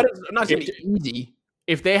go. No, it's not going to be easy.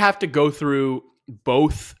 If they have to go through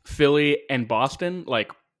both Philly and Boston,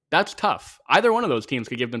 like, that's tough. Either one of those teams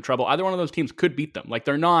could give them trouble. Either one of those teams could beat them. Like,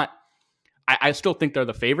 they're not, I still think they're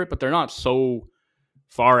the favorite, but they're not so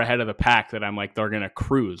far ahead of the pack that I'm like, they're going to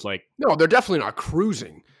cruise. Like, no, they're definitely not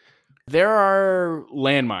cruising. There are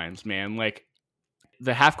landmines, man. Like,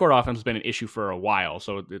 the half-court offense has been an issue for a while,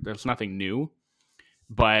 so there's nothing new.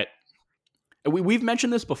 But we've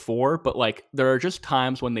mentioned this before, but like, there are just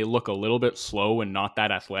times when they look a little bit slow and not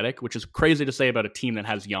that athletic, which is crazy to say about a team that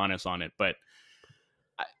has Giannis on it. But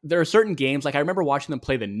there are certain games, like I remember watching them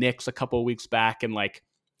play the Knicks a couple of weeks back, and like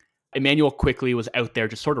Emmanuel Quickley was out there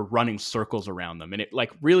just sort of running circles around them, and it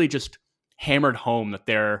like really just hammered home that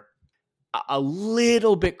they're a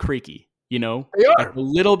little bit creaky, you know, like a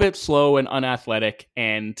little bit slow and unathletic.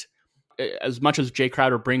 And as much as Jay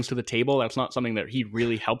Crowder brings to the table, that's not something that he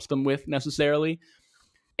really helps them with necessarily.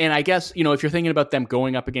 And I guess, you know, if you're thinking about them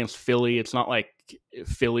going up against Philly, it's not like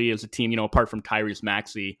Philly is a team, you know, apart from Tyrese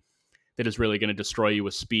Maxey, that is really going to destroy you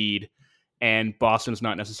with speed. And Boston's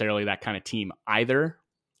not necessarily that kind of team either.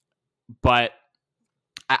 But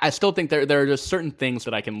I still think there are just certain things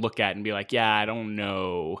that I can look at and be like, yeah, I don't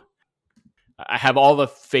know. I have all the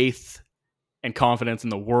faith and confidence in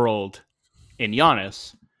the world in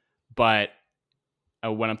Giannis, but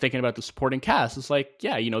when I'm thinking about the supporting cast, it's like,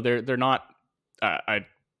 yeah, they're not a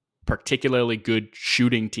particularly good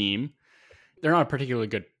shooting team. They're not a particularly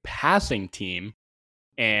good passing team,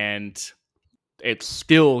 and it's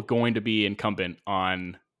still going to be incumbent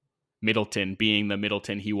on Middleton being the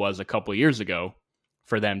Middleton he was a couple years ago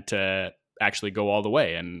for them to actually go all the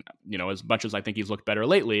way. And, as much as I think he's looked better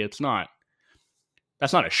lately, that's not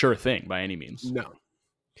a sure thing by any means. No.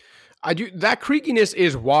 I do. That creakiness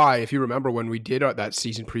is why, if you remember when we did that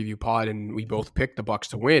season preview pod and we both picked the Bucks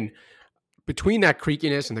to win, between that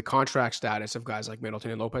creakiness and the contract status of guys like Middleton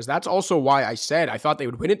and Lopez, that's also why I said I thought they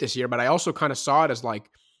would win it this year, but I also kind of saw it as like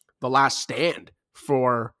the last stand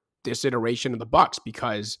for this iteration of the Bucks,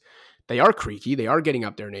 because they are creaky. They are getting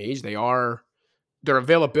up there in age. Their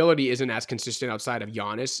availability isn't as consistent outside of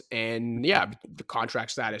Giannis. And yeah, the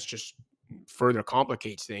contract status just further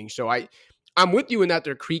complicates things. So I'm with you in that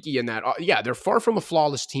they're creaky and that, they're far from a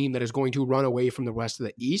flawless team that is going to run away from the rest of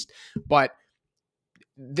the East. But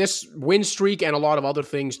this win streak and a lot of other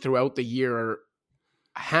things throughout the year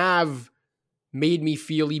have made me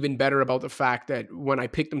feel even better about the fact that when I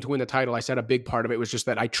picked them to win the title, I said a big part of it was just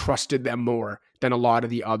that I trusted them more than a lot of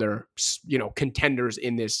the other, contenders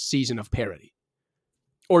in this season of parity.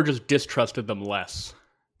 Or just distrusted them less.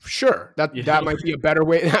 Sure. That might be a better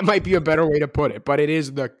way. That might be a better way to put it, but it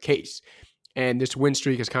is the case. And this win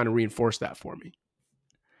streak has kind of reinforced that for me.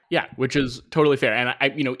 Yeah, which is totally fair. And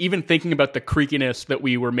I even thinking about the creakiness that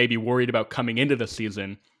we were maybe worried about coming into the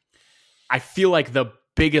season, I feel like the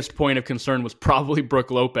biggest point of concern was probably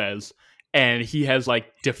Brook Lopez, and he has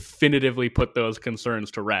definitively put those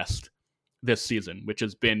concerns to rest this season, which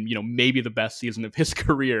has been, maybe the best season of his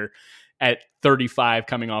career at 35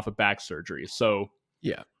 coming off of back surgery. So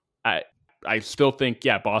yeah, I still think,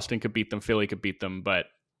 Boston could beat them, Philly could beat them, but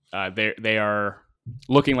they are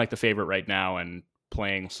looking like the favorite right now and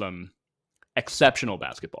playing some exceptional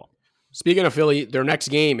basketball. Speaking of Philly, their next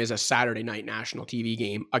game is a Saturday night national TV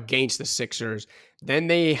game against the Sixers. Then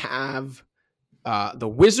they have the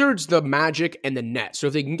Wizards, the Magic, and the Nets. So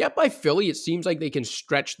if they can get by Philly, it seems like they can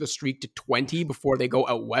stretch the streak to 20 before they go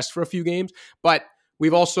out west for a few games. But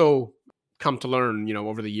we've also come to learn,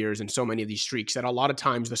 over the years in so many of these streaks that a lot of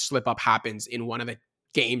times the slip up happens in one of the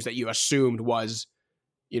games that you assumed was,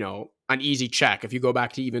 an easy check. If you go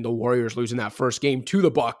back to even the Warriors losing that first game to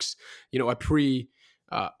the Bucks,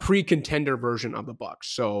 a pre-contender version of the Bucks.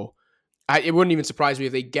 So it wouldn't even surprise me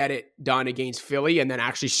if they get it done against Philly and then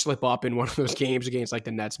actually slip up in one of those games against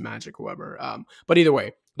the Nets, Magic, whoever. But either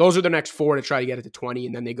way, those are the next 4 to try to get it to 20,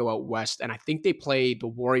 and then they go out west. And I think they play the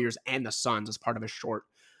Warriors and the Suns as part of a short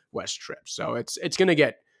west trip. So it's going to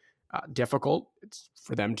get difficult. It's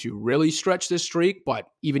for them to really stretch this streak, but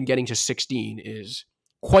even getting to 16 is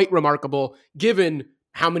quite remarkable given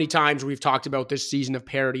how many times we've talked about this season of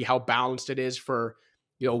parity, how balanced it is for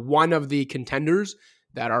one of the contenders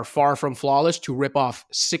that are far from flawless to rip off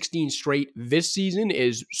 16 straight this season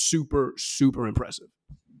is super, super impressive.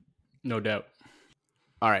 No doubt.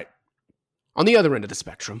 All right. On the other end of the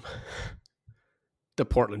spectrum, the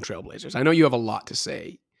Portland Trailblazers. I know you have a lot to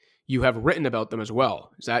say. You have written about them as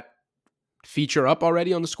well. Is that feature up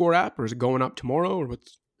already on the Score app, or is it going up tomorrow, or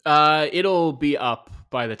what's? It'll be up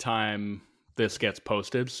by the time this gets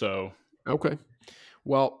posted. So okay.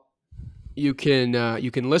 Well, you can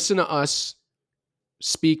listen to us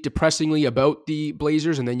speak depressingly about the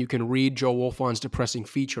Blazers, and then you can read Joe Wolfon's depressing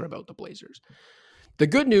feature about the Blazers. The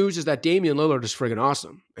good news is that Damian Lillard is friggin'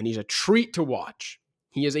 awesome, and he's a treat to watch.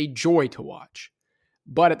 He is a joy to watch.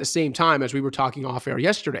 But at the same time, as we were talking off air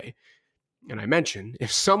yesterday, and I mentioned,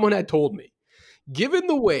 if someone had told me, given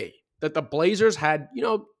the way that the Blazers had,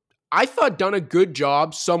 I thought done a good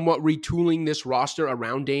job somewhat retooling this roster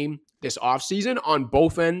around Dame this offseason on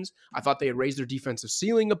both ends. I thought they had raised their defensive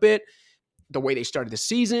ceiling a bit, the way they started the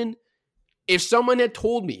season. If someone had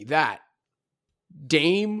told me that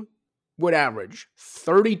Dame would average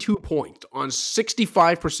 32 points on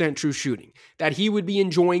 65% true shooting, that he would be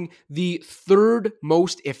enjoying the third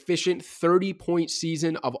most efficient 30-point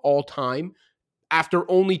season of all time after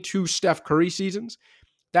only 2 Steph Curry seasons,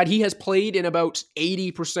 that he has played in about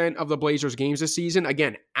 80% of the Blazers games this season,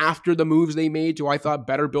 again, after the moves they made to, I thought,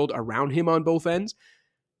 better build around him on both ends,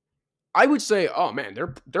 I would say, oh man,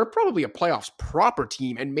 they're probably a playoffs proper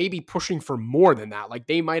team and maybe pushing for more than that. Like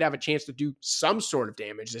they might have a chance to do some sort of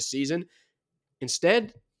damage this season.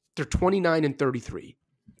 Instead, they're 29-33.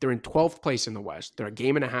 They're in 12th place in the West. They're a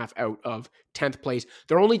game and a half out of 10th place.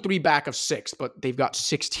 They're only 3 back of 6th, but they've got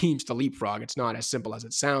 6 teams to leapfrog. It's not as simple as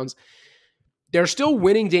it sounds. They're still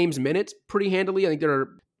winning Dame's minutes pretty handily. I think they're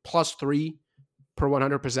 +3 per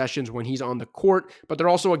 100 possessions when he's on the court, but they're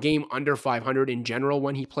also a game under 500 in general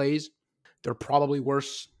when he plays. They're probably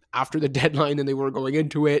worse after the deadline than they were going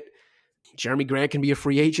into it. Jeremy Grant can be a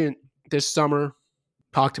free agent this summer.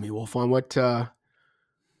 Talk to me, Wolf, on what are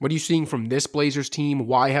you seeing from this Blazers team?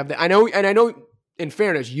 Why have they? I know, in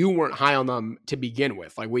fairness, you weren't high on them to begin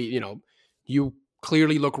with. Like you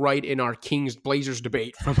clearly look right in our Kings Blazers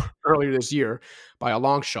debate from earlier this year by a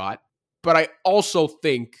long shot. But I also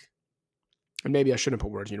think, and maybe I shouldn't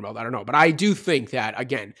put words in your mouth, I don't know, but I do think that,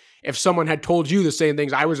 again, if someone had told you the same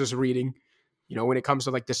things I was just reading, when it comes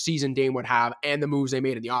to like the season Dame would have and the moves they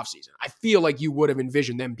made in the offseason, I feel like you would have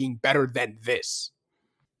envisioned them being better than this.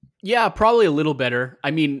 Yeah, probably a little better.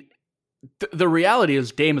 I mean, the reality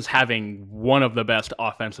is Dame is having one of the best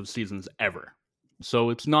offensive seasons ever.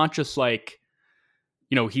 So it's not just like,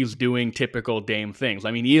 he's doing typical Dame things.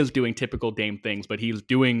 I mean, he is doing typical Dame things, but he's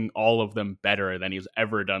doing all of them better than he's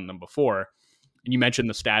ever done them before. And you mentioned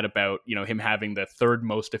the stat about, him having the third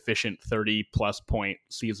most efficient 30-plus point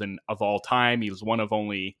season of all time. He was one of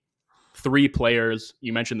only 3 players.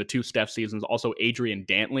 You mentioned the 2 Steph seasons, also Adrian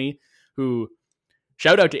Dantley, who,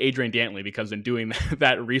 shout out to Adrian Dantley, because in doing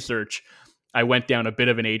that research, I went down a bit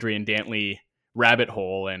of an Adrian Dantley rabbit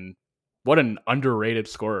hole, and what an underrated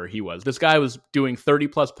scorer he was. This guy was doing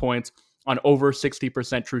 30-plus points on over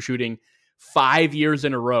 60% true shooting 5 years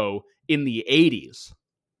in a row in the 80s.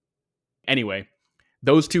 Anyway,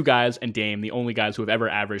 those 2 guys and Dame, the only guys who have ever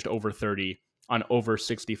averaged over 30 on over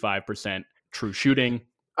 65% true shooting.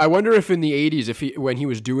 I wonder if in the 80s, when he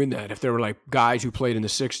was doing that, if there were like guys who played in the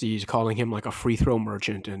 60s calling him like a free throw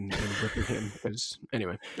merchant and ripping him. Because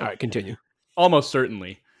anyway, all right, continue. Almost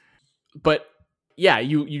certainly. But yeah,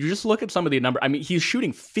 you just look at some of the number. I mean, he's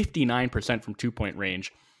shooting 59% from 2-point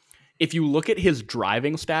range. If you look at his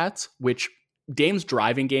driving stats, which Dame's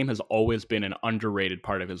driving game has always been an underrated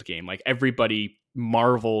part of his game. Like, everybody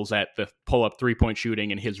marvels at the pull-up 3-point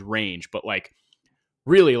shooting and his range, but like,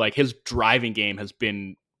 really, like, his driving game has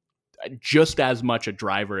been just as much a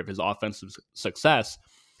driver of his offensive success,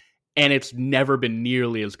 and it's never been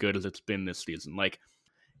nearly as good as it's been this season. Like,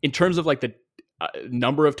 in terms of like the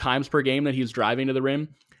number of times per game that he's driving to the rim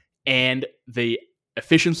and the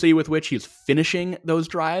efficiency with which he's finishing those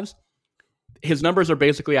drives, his numbers are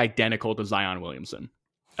basically identical to Zion Williamson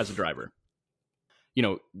as a driver.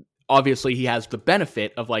 Obviously he has the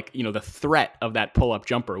benefit of like, the threat of that pull-up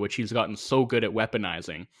jumper, which he's gotten so good at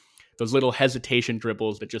weaponizing. Those little hesitation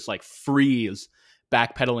dribbles that just like freeze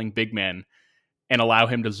backpedaling big men and allow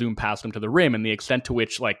him to zoom past them to the rim, and the extent to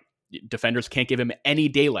which like defenders can't give him any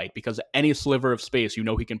daylight, because any sliver of space,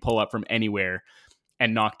 he can pull up from anywhere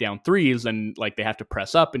and knock down threes, and like they have to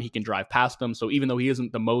press up and he can drive past them. So even though he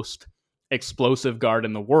isn't the most explosive guard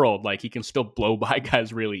in the world, like he can still blow by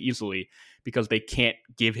guys really easily because they can't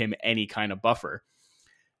give him any kind of buffer.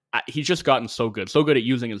 He's just gotten so good at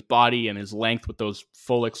using his body and his length with those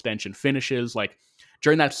full extension finishes. Like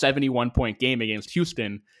during that 71-point game against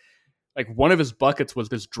Houston, like one of his buckets was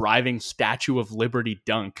this driving Statue of Liberty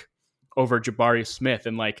dunk over Jabari Smith.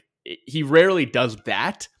 And like, he rarely does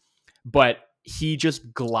that, but he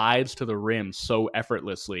just glides to the rim so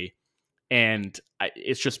effortlessly. And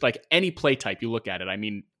it's just like any play type you look at it. I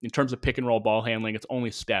mean, in terms of pick and roll ball handling, it's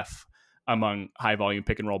only Steph among high volume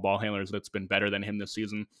pick and roll ball handlers that's been better than him this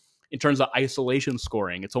season. In terms of isolation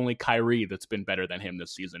scoring, it's only Kyrie that's been better than him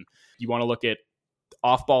this season. You want to look at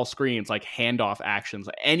off ball screens, like handoff actions,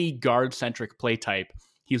 any guard centric play type,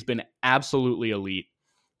 he's been absolutely elite.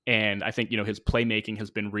 And I think, his playmaking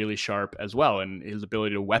has been really sharp as well. And his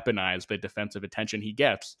ability to weaponize the defensive attention he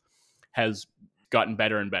gets has gotten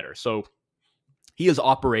better and better. So he is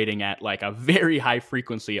operating at like a very high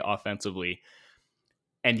frequency offensively.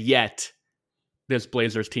 And yet this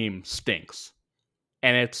Blazers team stinks.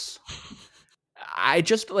 And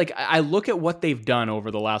I look at what they've done over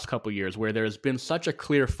the last couple of years, where there's been such a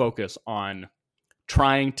clear focus on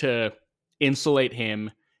trying to insulate him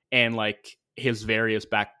and like his various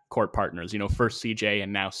backcourt partners, first CJ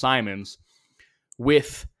and now Simons,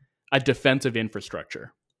 with a defensive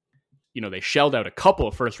infrastructure. They shelled out a couple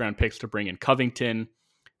of first round picks to bring in Covington.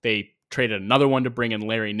 They traded another one to bring in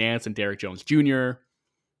Larry Nance and Derrick Jones Jr.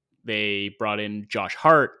 They brought in Josh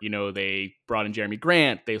Hart. They brought in Jeremy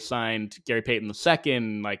Grant. They signed Gary Payton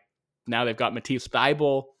II. Like, now they've got Matisse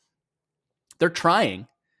Thybulle. They're trying.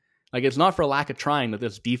 Like, it's not for lack of trying that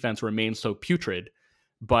this defense remains so putrid,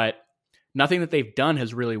 but nothing that they've done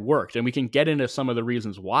has really worked. And we can get into some of the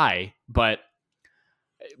reasons why, but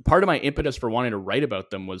part of my impetus for wanting to write about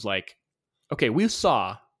them was like, okay, we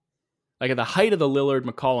saw like at the height of the Lillard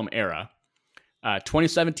McCollum era,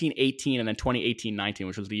 2017-18 and then 2018-19,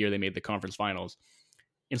 which was the year they made the conference finals.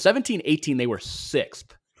 In 17-18, they were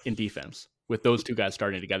 6th in defense with those two guys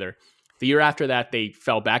starting together. The year after that, they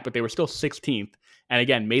fell back, but they were still 16th. And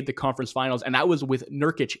again, made the conference finals. And that was with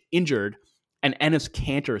Nurkic injured and Enes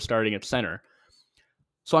Kanter starting at center.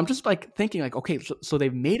 So I'm just like thinking like, okay, so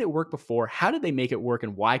they've made it work before. How did they make it work?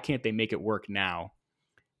 And why can't they make it work now?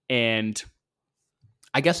 And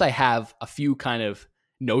I guess I have a few kind of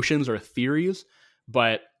notions or theories,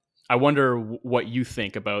 but I wonder what you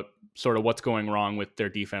think about sort of what's going wrong with their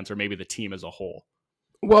defense or maybe the team as a whole.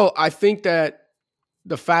 Well, I think that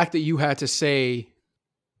the fact that you had to say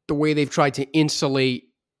the way they've tried to insulate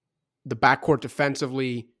the backcourt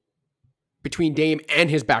defensively between Dame and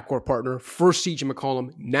his backcourt partner, first CJ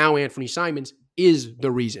McCollum, now Anthony Simons, is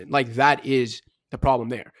the reason. Like, that is the problem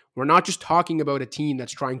there. We're not just talking about a team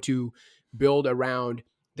that's trying to build around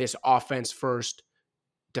this offense first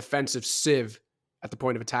defensive sieve at the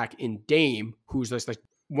point of attack in Dame, who's this, like,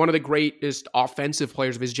 one of the greatest offensive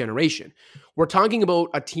players of his generation. We're talking about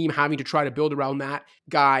a team having to try to build around that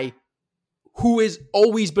guy who is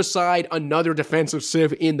always beside another defensive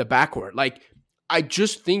sieve in the backcourt. Like, I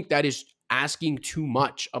just think that is asking too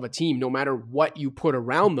much of a team, no matter what you put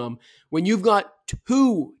around them, when you've got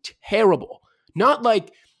two terrible, not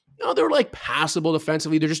like, no, they're like passable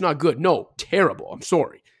defensively, they're just not good. No, terrible. I'm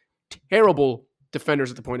sorry. Terrible defenders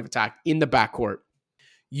at the point of attack in the backcourt.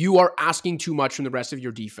 You are asking too much from the rest of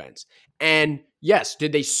your defense. And yes,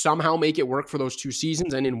 did they somehow make it work for those 2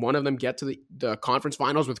 seasons and in one of them get to the conference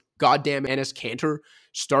finals with goddamn Enes Kanter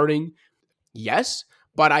starting? Yes,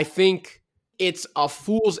 but I think it's a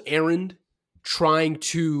fool's errand trying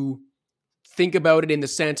to think about it in the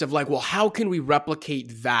sense of like, well, how can we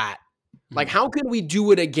replicate that? Like, how can we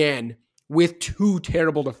do it again with 2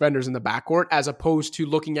 terrible defenders in the backcourt, as opposed to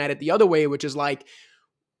looking at it the other way, which is like,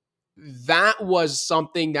 that was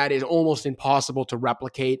something that is almost impossible to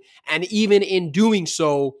replicate. And even in doing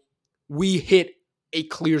so, we hit a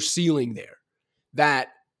clear ceiling there that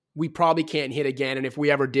we probably can't hit again. And if we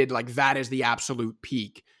ever did, like, that is the absolute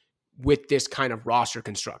peak with this kind of roster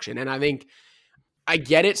construction. And I think I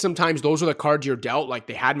get it. Sometimes those are the cards you're dealt. Like,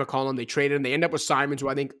 they had McCollum, they traded him, they end up with Simons, who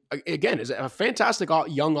I think, again, is a fantastic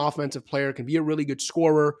young offensive player, can be a really good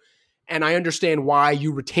scorer. And I understand why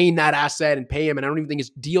you retain that asset and pay him. And I don't even think his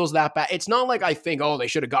deal's that bad. It's not like I think, oh, they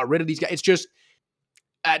should have got rid of these guys. It's just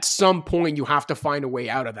at some point you have to find a way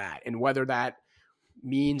out of that. And whether that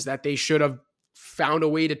means that they should have found a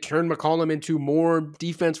way to turn McCollum into more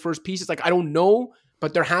defense first pieces, like, I don't know.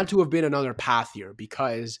 But there had to have been another path here,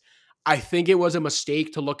 because I think it was a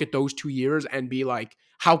mistake to look at those 2 years and be like,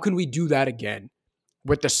 how can we do that again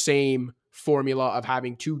with the same formula of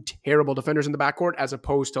having 2 terrible defenders in the backcourt, as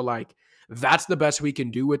opposed to like, that's the best we can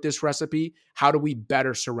do with this recipe. How do we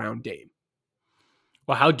better surround Dame?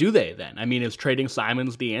 Well, how do they then? I mean, is trading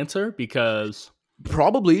Simons the answer? Because it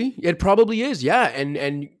probably is. Yeah.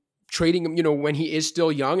 And trading him, when he is still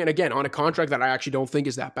young, and again, on a contract that I actually don't think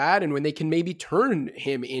is that bad. And when they can maybe turn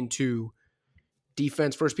him into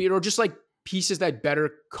defense first piece, or just like pieces that better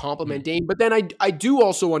complement Dame. But then I do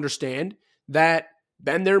also understand that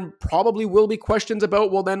then there probably will be questions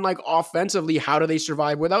about, well, then, like, offensively, how do they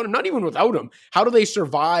survive without him? Not even without him. How do they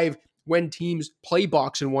survive when teams play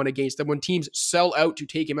box and one against them, when teams sell out to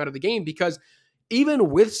take him out of the game? Because even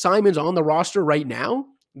with Simons on the roster right now,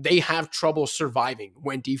 they have trouble surviving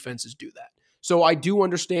when defenses do that. So I do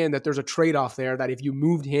understand that there's a trade-off there, that if you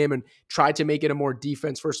moved him and tried to make it a more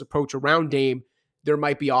defense-first approach around Dame, there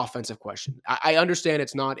might be offensive questions. I understand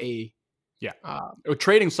it's not a... Yeah.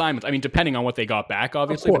 Trading Simons, I mean, depending on what they got back,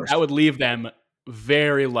 obviously, but that would leave them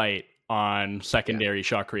very light on secondary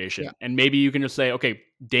shot creation. Yeah. And maybe you can just say, okay,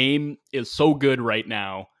 Dame is so good right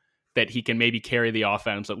now that he can maybe carry the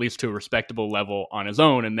offense at least to a respectable level on his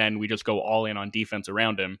own, and then we just go all in on defense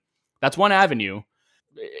around him. That's one avenue.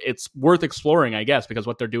 It's worth exploring, I guess, because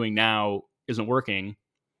what they're doing now isn't working.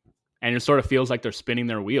 And it sort of feels like they're spinning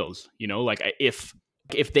their wheels. Like, if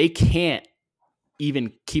they can't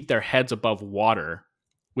even keep their heads above water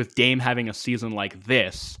with Dame having a season like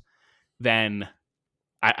this, then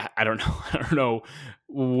I don't know. I don't know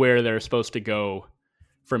where they're supposed to go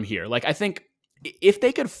from here. Like, I think if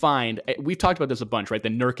they could find, we've talked about this a bunch, right? The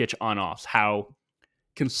Nurkic on-offs, how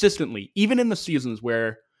consistently, even in the seasons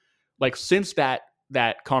where, like, since that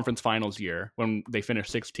conference finals year when they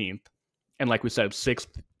finished 16th, and like we said,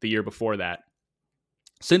 6th the year before that,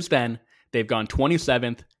 since then, they've gone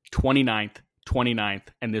 27th, 29th, 29th,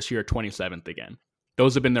 and this year 27th again.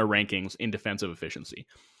 Those have been their rankings in defensive efficiency.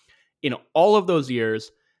 in all of those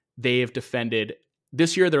years, they have defended.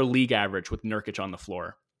 This year, they're league average with Nurkic on the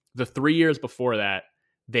floor. The 3 years before that,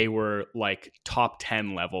 they were like top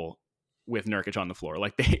 10 level with Nurkic on the floor.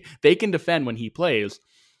 Like they can defend when he plays,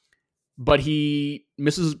 but he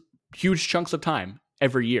misses huge chunks of time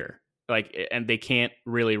every year. Like, and they can't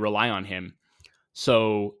really rely on him.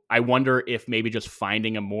 So I wonder if maybe just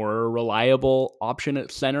finding a more reliable option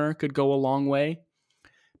at center could go a long way,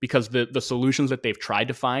 because the solutions that they've tried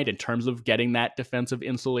to find in terms of getting that defensive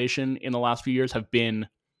insulation in the last few years have been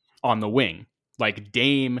on the wing. Like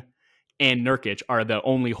Dame and Nurkic are the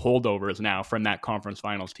only holdovers now from that conference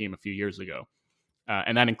finals team a few years ago.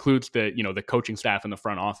 And that includes the coaching staff in the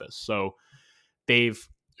front office. So they've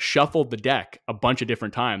shuffled the deck a bunch of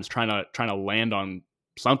different times, trying to land on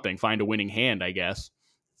something, find a winning hand, I guess,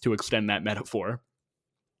 to extend that metaphor.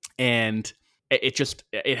 And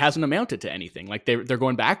it hasn't amounted to anything. Like they're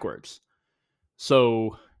going backwards.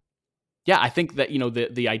 So yeah, I think that,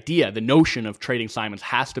 the idea, the notion of trading Simons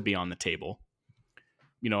has to be on the table.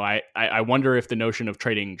 I wonder if the notion of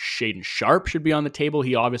trading Shaedon Sharpe should be on the table.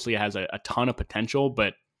 He obviously has a ton of potential,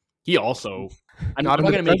 but he also, I'm not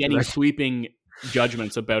going to make any sweeping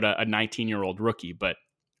judgments about a 19-year-old rookie, but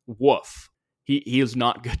woof, he is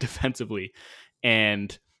not good defensively.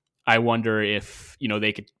 And I wonder if,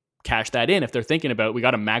 they could cash that in if they're thinking about, we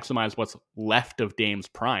got to maximize what's left of Dame's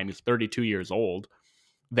prime. He's 32 years old.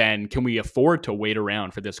 Then can we afford to wait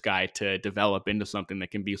around for this guy to develop into something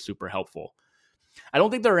that can be super helpful? I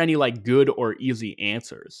don't think there are any like good or easy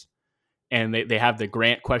answers. And they have the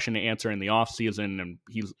Grant question to answer in the offseason, and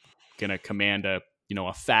he's going to command a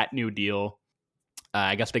fat new deal.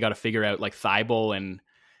 I guess they got to figure out like Thibault and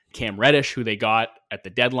Cam Reddish, who they got at the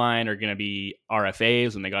deadline, are going to be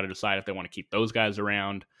RFAs, and they got to decide if they want to keep those guys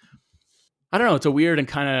around. I don't know. It's a weird and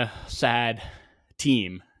kind of sad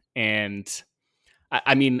team. And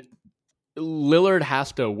I mean, Lillard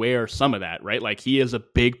has to wear some of that, right? Like he is a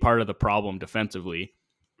big part of the problem defensively.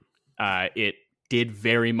 It did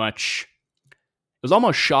very much. It was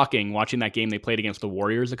almost shocking watching that game they played against the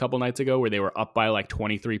Warriors a couple nights ago, where they were up by like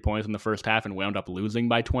 23 points in the first half and wound up losing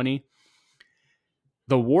by 20.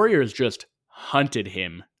 The Warriors just hunted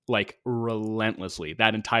him like relentlessly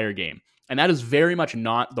that entire game. And that is very much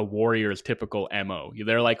not the Warriors' typical MO.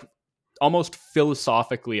 They're like almost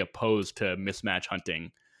philosophically opposed to mismatch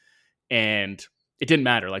hunting. And it didn't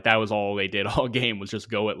matter. Like that was all they did all game, was just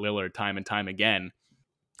go at Lillard time and time again.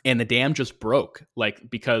 And the dam just broke, like,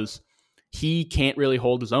 because he can't really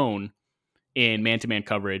hold his own in man-to-man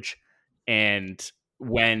coverage. And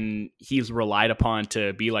when he's relied upon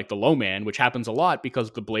to be like the low man, which happens a lot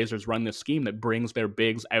because the Blazers run this scheme that brings their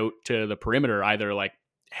bigs out to the perimeter, either like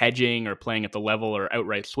hedging or playing at the level or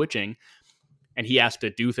outright switching, and he has to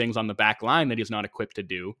do things on the back line that he's not equipped to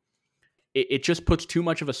do. It just puts too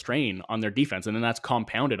much of a strain on their defense. And then that's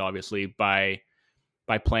compounded, obviously, by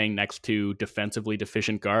playing next to defensively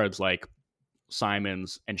deficient guards like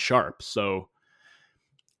Simons and Sharpe. So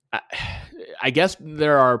I guess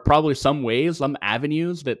there are probably some ways, some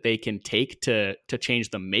avenues that they can take to change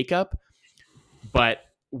the makeup, but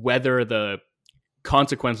whether the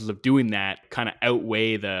consequences of doing that kind of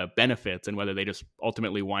outweigh the benefits, and whether they just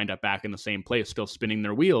ultimately wind up back in the same place, still spinning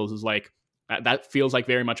their wheels, is like, that feels like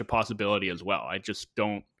very much a possibility as well. I just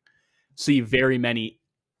don't see very many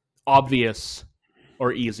obvious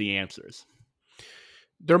or easy answers.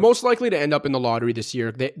 They're most likely to end up in the lottery this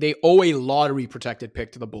year. They owe a lottery protected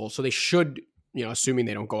pick to the Bulls, so they should, assuming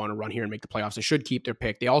they don't go on a run here and make the playoffs, they should keep their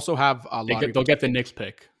pick. They also have a lottery. They'll get the Knicks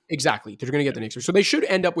pick. Exactly. They're going to get the Knicks. So they should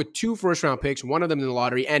end up with 2 first-round picks, one of them in the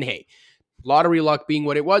lottery. And hey, lottery luck being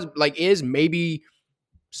what it was, like, is maybe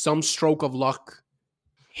some stroke of luck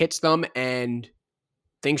hits them and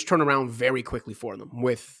things turn around very quickly for them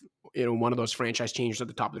with, one of those franchise changes at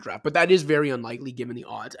the top of the draft. But that is very unlikely given the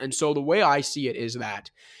odds. And so the way I see it is that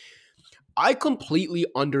I completely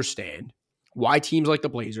understand why teams like the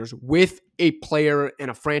Blazers, with a player and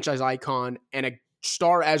a franchise icon and a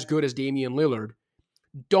star as good as Damian Lillard,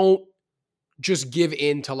 don't just give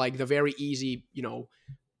in to like the very easy,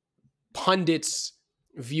 pundits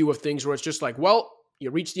view of things, where it's just like, well, you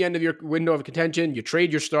reach the end of your window of contention, you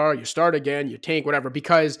trade your star, you start again, you tank, whatever.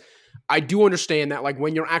 Because I do understand that, like,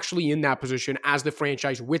 when you're actually in that position as the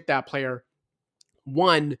franchise with that player,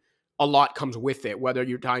 one, a lot comes with it, whether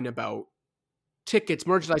you're talking about tickets,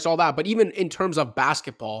 merchandise, all that. But even in terms of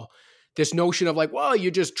basketball, this notion of like, well,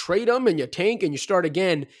 you just trade them and you tank and you start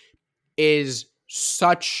again is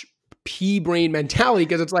such pea brain mentality,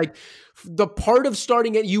 because it's like, the part of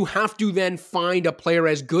starting it, you have to then find a player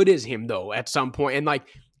as good as him, though, at some point. And like,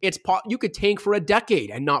 you could tank for a decade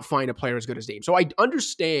and not find a player as good as Dame. So I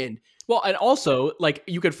understand Well, and also, like,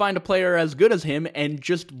 you could find a player as good as him and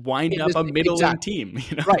just wind up a middling team,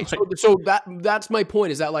 you know? Right. So that's my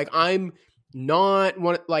point, is that, like, I'm not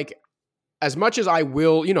one, like, as much as I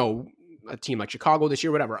will, you know, a team like Chicago this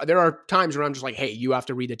year, whatever, there are times where I'm just like, hey, you have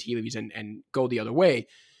to read the tea leaves and go the other way.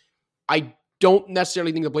 I don't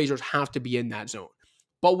necessarily think the Blazers have to be in that zone.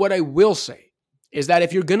 But what I will say is that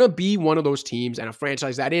if you're going to be one of those teams and a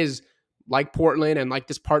franchise that is like Portland and like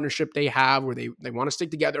this partnership they have where they want to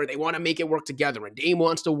stick together, they want to make it work together, and Dame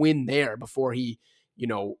wants to win there before he, you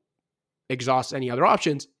know, exhausts any other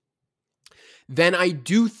options, then I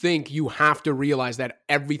do think you have to realize that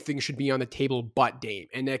everything should be on the table but Dame.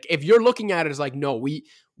 And if you're looking at it as like, no,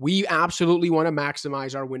 we absolutely want to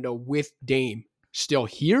maximize our window with Dame still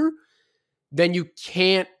here, then you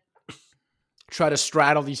can't try to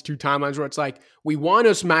straddle these two timelines where it's like, we want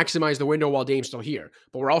to maximize the window while Dame's still here,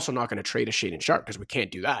 but we're also not going to trade a Shaedon Sharpe because we can't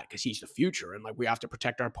do that because he's the future. And like, we have to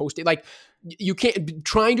protect our post. Like, you can't,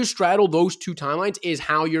 trying to straddle those two timelines is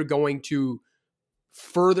how you're going to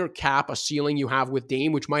further cap a ceiling you have with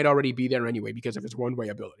Dame, which might already be there anyway because of his one-way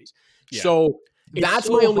abilities. Yeah. So that's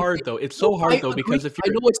so my only hard, though. It's so hard, though, because if I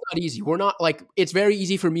know it's not easy. We're not like, it's very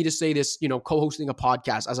easy for me to say this, you know, co-hosting a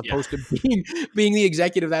podcast as opposed to being the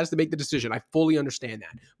executive that has to make the decision. I fully understand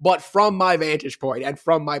that. But from my vantage point and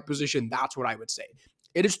from my position, that's what I would say.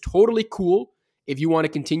 It is totally cool if you want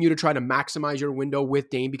to continue to try to maximize your window with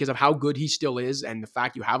Dame because of how good he still is and the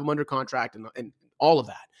fact you have him under contract and all of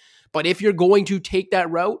that. But if you're going to take that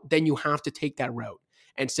route, then you have to take that route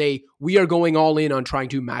and say, we are going all in on trying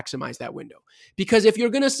to maximize that window. Because if you're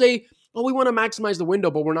going to say, well, we want to maximize the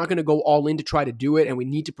window, but we're not going to go all in to try to do it, and we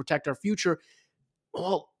need to protect our future,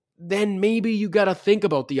 well, then maybe you got to think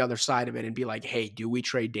about the other side of it and be like, hey, do we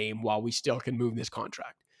trade Dame while we still can move this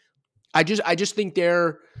contract? I just think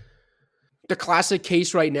they're the classic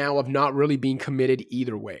case right now of not really being committed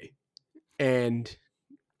either way. And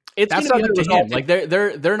it's going to be up to him. Like,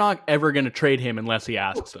 they're not ever going to trade him unless he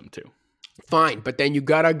asks them to. Fine, but then you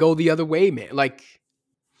gotta go the other way, man. Like,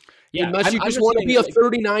 unless you just want to be a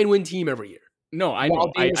 39-win team every year. No, I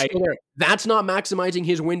know. That's not maximizing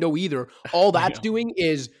his window either. All that's doing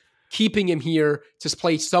is keeping him here to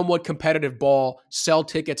play somewhat competitive ball, sell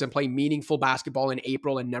tickets, and play meaningful basketball in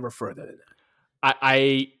April and never further than that.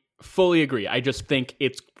 I fully agree. I just think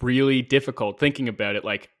it's really difficult thinking about it.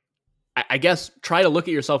 Like, I guess try to look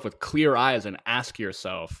at yourself with clear eyes and ask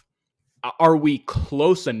yourself, are we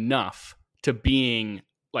close enough to being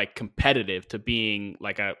like competitive, to being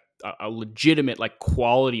like a legitimate, like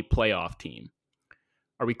quality playoff team?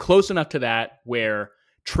 Are we close enough to that where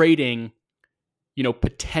trading, you know,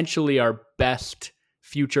 potentially our best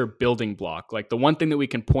future building block, like the one thing that we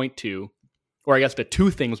can point to, or I guess the two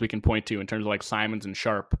things we can point to in terms of like Simons and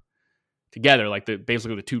Sharpe together, like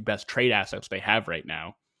basically the two best trade assets they have right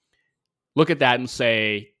now, look at that and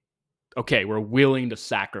say, okay, we're willing to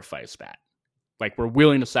sacrifice that. Like, we're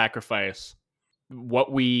willing to sacrifice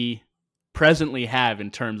what we presently have in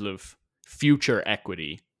terms of future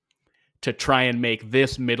equity to try and make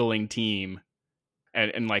this middling team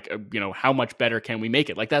and like, you know, how much better can we make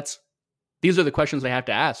it? Like, these are the questions they have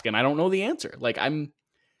to ask. And I don't know the answer. Like, I'm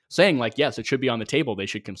saying, like, yes, it should be on the table. They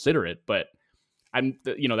should consider it. But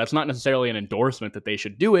that's not necessarily an endorsement that they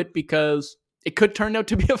should do it because it could turn out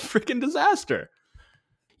to be a freaking disaster.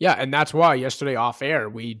 Yeah, and that's why yesterday off air,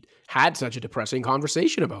 we had such a depressing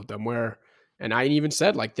conversation about them and I even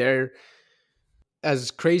said, like, they're, as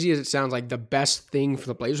crazy as it sounds, like the best thing for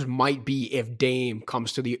the Blazers might be if Dame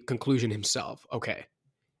comes to the conclusion himself, okay,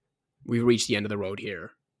 we've reached the end of the road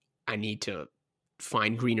here. I need to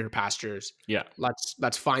find greener pastures. Yeah.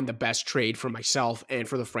 Let's find the best trade for myself and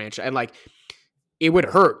for the franchise. And like, it would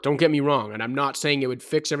hurt, don't get me wrong. And I'm not saying it would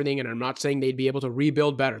fix everything, and I'm not saying they'd be able to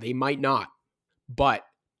rebuild better. They might not. But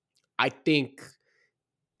I think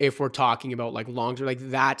if we're talking about like long term, like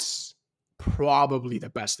that's probably the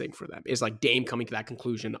best thing for them is like Dame coming to that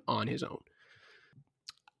conclusion on his own.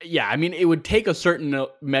 Yeah, I mean, it would take a certain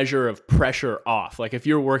measure of pressure off. Like, if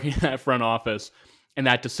you're working in that front office and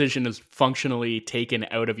that decision is functionally taken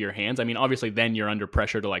out of your hands, I mean, obviously then you're under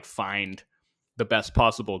pressure to like find the best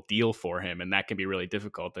possible deal for him. And that can be really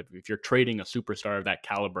difficult. If you're trading a superstar of that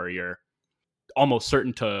caliber, you're almost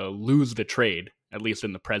certain to lose the trade, at least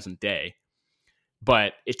in the present day.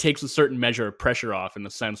 But it takes a certain measure of pressure off in the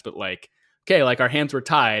sense that, like, okay, like our hands were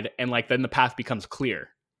tied and like then the path becomes clear.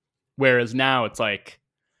 Whereas now it's like,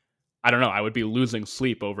 I don't know, I would be losing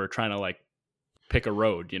sleep over trying to like pick a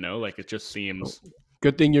road, you know, like it just seems.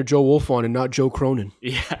 Good thing you're Joe Wolfon and not Joe Cronin.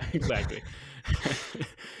 Yeah, exactly.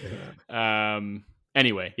 And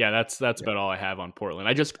Anyway, yeah, that's about all I have on Portland.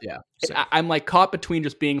 Yeah, I'm like caught between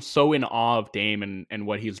just being so in awe of Dame and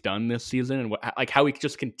what he's done this season, and like how he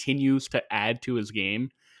just continues to add to his game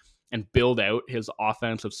and build out his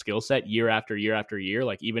offensive skill set year after year after year.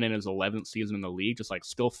 Like even in his 11th season in the league, just like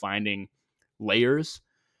still finding layers.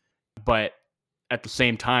 But at the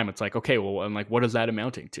same time, it's like, okay, well, and like, what is that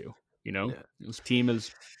amounting to? You know, this team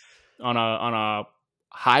is on a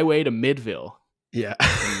highway to Midville. Yeah,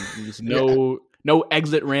 and there's no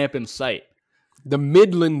exit ramp in sight. The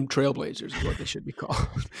Midland Trailblazers is what they should be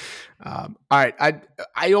called. All right,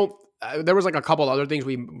 I don't. There was like a couple other things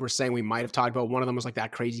we were saying we might have talked about. One of them was like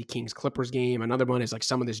that crazy Kings Clippers game. Another one is like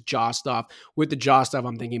some of this Jaw stuff. With the Jaw stuff,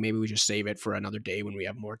 I'm thinking maybe we just save it for another day when we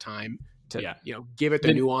have more time to give it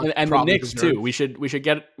the nuance. And the Knicks too. We should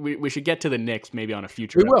get to the Knicks maybe on a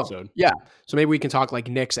future episode. Yeah, so maybe we can talk like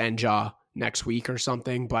Knicks and Jaw next week or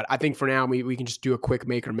something. But I think for now we can just do a quick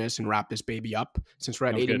make or miss and wrap this baby up since we're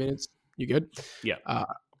at 80 minutes. You good? Yeah. All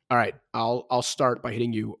right. I'll start by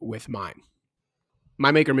hitting you with mine.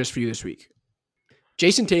 My make or miss for you this week.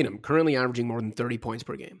 Jason Tatum, currently averaging more than 30 points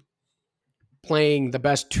per game, playing the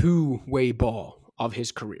best two-way ball of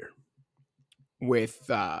his career. With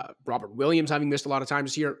Robert Williams having missed a lot of time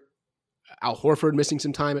this year, Al Horford missing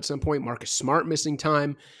some time at some point, Marcus Smart missing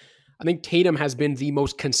time. I think Tatum has been the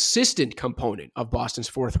most consistent component of Boston's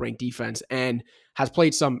fourth-ranked defense and has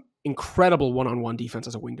played some incredible one-on-one defense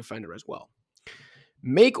as a wing defender as well.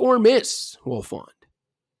 Make or miss, Wolfond.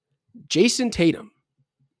 Jason Tatum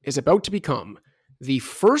is about to become the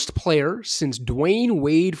first player since Dwayne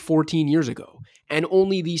Wade 14 years ago, and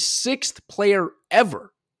only the sixth player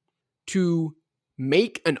ever to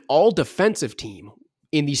make an all-defensive team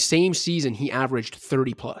in the same season he averaged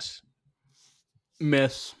 30 plus.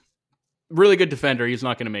 Miss. Really good defender. He's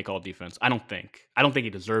not going to make all defense. I don't think he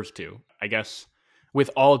deserves to. I guess with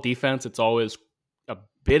all defense, it's always a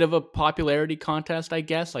bit of a popularity contest, I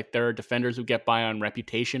guess. Like there are defenders who get by on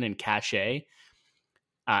reputation and cachet.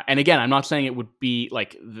 And again, I'm not saying it would be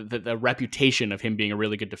like the reputation of him being a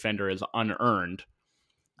really good defender is unearned.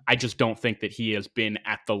 I just don't think that he has been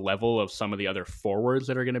at the level of some of the other forwards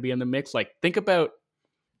that are going to be in the mix. Like think about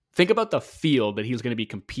the field that he's going to be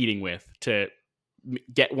competing with to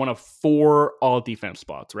get one of 4 all-defense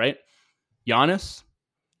spots, right? Giannis,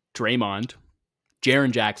 Draymond,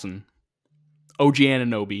 Jaren Jackson, OG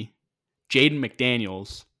Anunoby, Jaden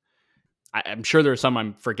McDaniels. I'm sure there are some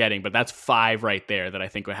I'm forgetting, but that's 5 right there that I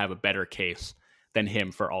think would have a better case than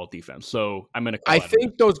him for all defense. So I'm going to I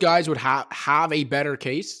think those guys would have a better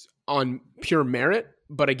case on pure merit.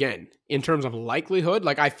 But again, in terms of likelihood,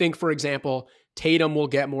 like I think, for example, Tatum will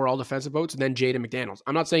get more all defensive votes than Jaden McDaniels.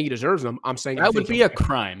 I'm not saying he deserves them. I'm saying that would be a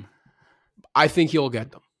crime. I think he'll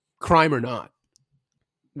get them. Crime or not.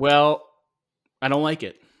 Well, I don't like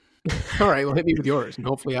it. All right, well, hit me with yours, and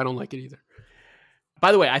hopefully I don't like it either.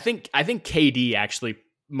 By the way, I think KD actually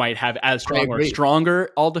might have as strong or stronger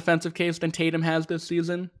all defensive case than Tatum has this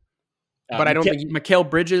season. But I don't think Mikal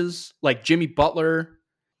Bridges, like Jimmy Butler,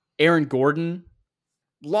 Aaron Gordon,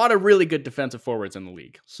 a lot of really good defensive forwards in the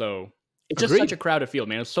league. So it's just such a crowded field,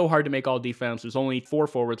 man. It's so hard to make all defense. There's only 4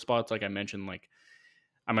 forward spots, like I mentioned. Like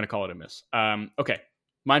I'm going to call it a miss. Okay,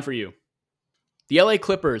 mine for you. The LA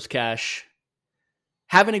Clippers, Cash,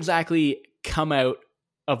 haven't exactly come out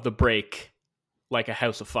of the break like a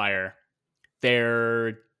house of fire.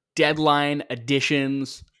 Their deadline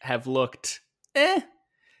additions have looked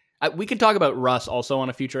we can talk about Russ also on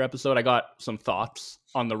a future episode. I got some thoughts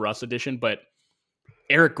on the Russ addition, but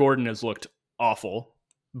Eric Gordon has looked awful.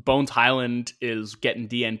 Bones Highland is getting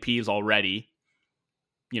DNPs already.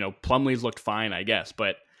 You know, Plumlee's looked fine, I guess,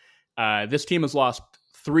 but this team has lost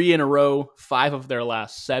 3 in a row, 5 of their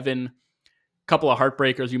last 7. Couple of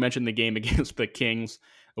heartbreakers. You mentioned the game against the Kings,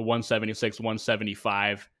 the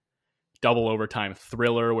 176-175 double overtime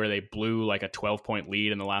thriller where they blew like a 12-point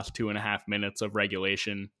lead in the last 2.5 minutes of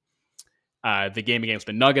regulation. The game against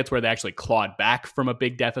the Nuggets where they actually clawed back from a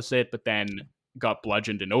big deficit, but then got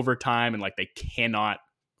bludgeoned in overtime and like they cannot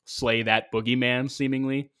slay that boogeyman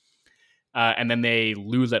seemingly. And then they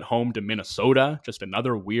lose at home to Minnesota, just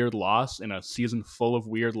another weird loss in a season full of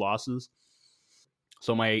weird losses.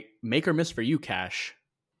 So my make or miss for you, Cash,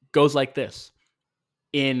 goes like this.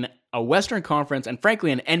 In a Western Conference and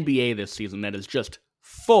frankly an NBA this season that is just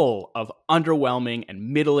full of underwhelming and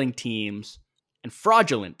middling teams and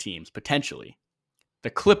fraudulent teams, potentially, the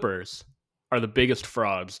Clippers are the biggest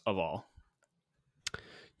frauds of all.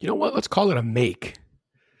 You know what? Let's call it a make.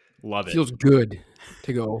 Love it. Feels good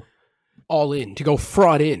to go all in, to go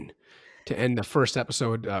fraud in, to end the first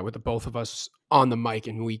episode with the both of us on the mic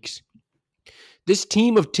in weeks. This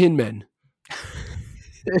team of Tin Men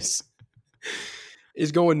is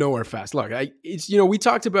is going nowhere fast. Look, it's we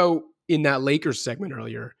talked about in that Lakers segment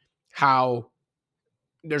earlier how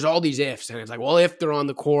there's all these ifs, and it's like, well, if they're on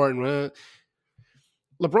the court, and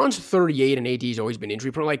LeBron's 38 and AD's always been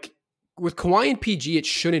injury prone. Like with Kawhi and PG, it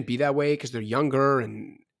shouldn't be that way because they're younger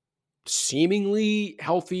and seemingly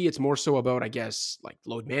healthy. It's more so about, I guess, like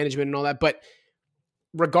load management and all that. But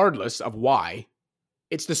regardless of why,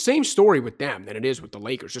 it's the same story with them than it is with the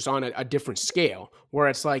Lakers, just on a different scale, where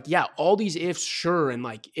it's like, yeah, all these ifs, sure, and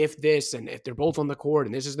like if this and if they're both on the court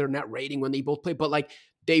and this is their net rating when they both play, but like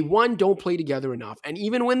they don't play together enough. And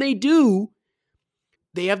even when they do,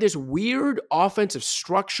 they have this weird offensive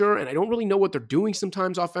structure, and I don't really know what they're doing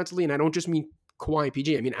sometimes offensively, and I don't just mean Kawhi and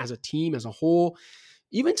PG. I mean as a team, as a whole.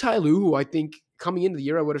 Even Ty Lue, who I think coming into the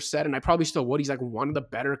year I would have said, and I probably still would, he's like one of the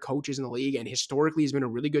better coaches in the league, and historically he's been a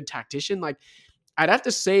really good tactician. Like, I'd have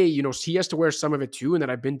to say, he has to wear some of it too, and that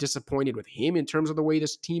I've been disappointed with him in terms of the way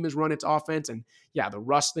this team has run its offense. And yeah, the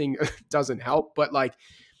Russ thing doesn't help, but like,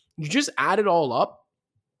 you just add it all up,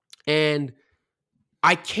 and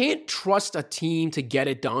I can't trust a team to get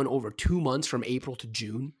it done over 2 months from April to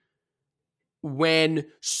June when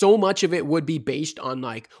so much of it would be based on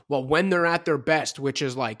like, well, when they're at their best, which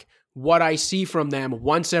is like what I see from them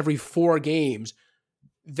once every 4 games,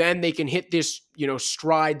 then they can hit this,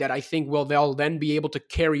 stride that I think they'll then be able to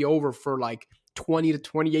carry over for like 20 to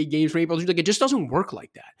 28 games from April. Like, it just doesn't work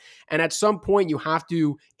like that. And at some point you have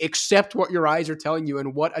to accept what your eyes are telling you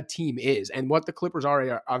and what a team is. And what the Clippers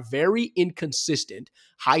are a very inconsistent,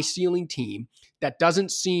 high ceiling team that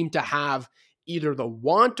doesn't seem to have either the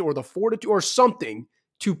want or the fortitude or something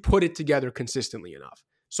to put it together consistently enough.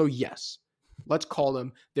 So yes, let's call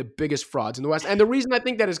them the biggest frauds in the West. And the reason I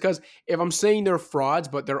think that is because if I'm saying they're frauds,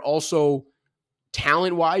 but they're also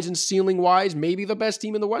talent-wise and ceiling-wise, maybe the best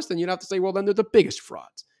team in the West, then you'd have to say, well, then they're the biggest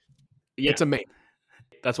frauds. Yeah. It's amazing.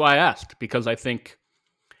 That's why I asked, because I think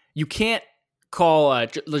you can't call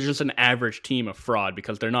just an average team a fraud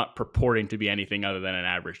because they're not purporting to be anything other than an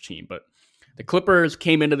average team. But the Clippers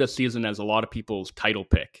came into this season as a lot of people's title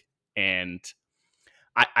pick, and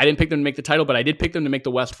I didn't pick them to make the title, but I did pick them to make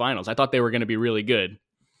the West Finals. I thought they were going to be really good,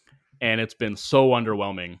 and it's been so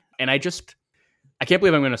underwhelming. And I can't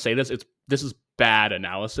believe I'm going to say this. This is bad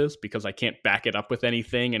analysis because I can't back it up with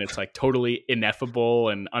anything, and it's like totally ineffable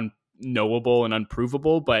and unknowable and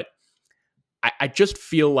unprovable. But I just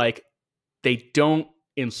feel like they don't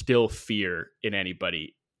instill fear in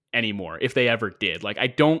anybody anymore, if they ever did. Like, I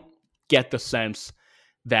don't get the sense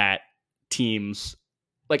that teams,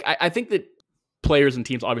 like, I think that players and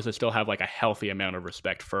teams obviously still have like a healthy amount of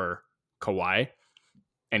respect for Kawhi,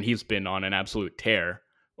 and he's been on an absolute tear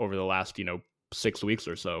over the last 6 weeks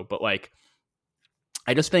or so. But like,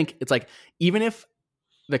 I just think it's like, even if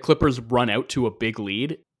the Clippers run out to a big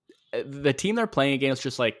lead, the team they're playing against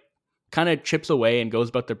just like kind of chips away and goes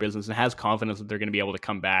about their business and has confidence that they're going to be able to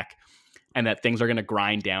come back and that things are going to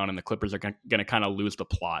grind down and the Clippers are going to kind of lose the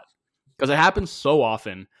plot, because it happens so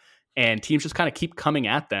often and teams just kind of keep coming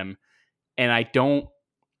at them. And I don't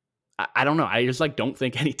know. I just like don't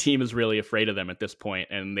think any team is really afraid of them at this point,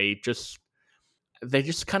 and they just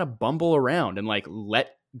kind of bumble around and like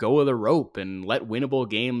let go of the rope and let winnable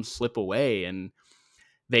games slip away. And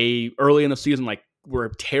they early in the season like were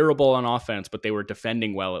terrible on offense, but they were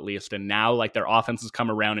defending well at least. And now like their offense has come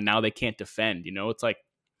around and now they can't defend. It's like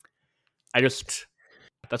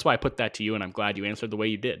that's why I put that to you, and I'm glad you answered the way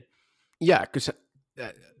you did. Yeah, because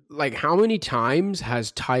like, how many times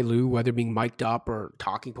has Ty Lue, whether being mic'd up or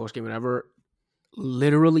talking post-game, whatever,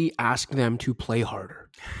 literally asked them to play harder?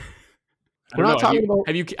 We're not talking about.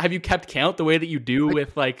 Have you kept count the way that you do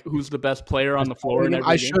with like who's the best player on the floor?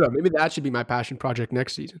 I should have. Maybe that should be my passion project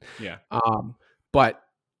next season. Yeah. But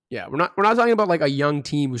yeah, we're not talking about like a young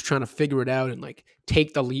team who's trying to figure it out and like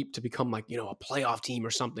take the leap to become like a playoff team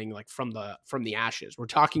or something like from the ashes. We're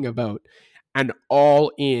talking about an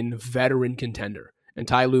all-in veteran contender. And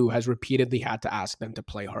Ty Lue has repeatedly had to ask them to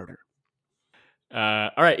play harder.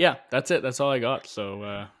 All right. Yeah, that's it. That's all I got.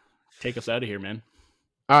 So take us out of here, man.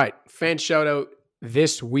 All right. Fan shout out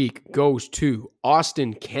this week goes to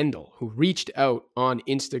Austin Kendall, who reached out on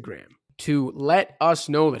Instagram to let us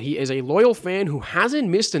know that he is a loyal fan who hasn't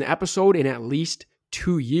missed an episode in at least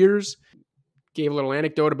 2 years. Gave a little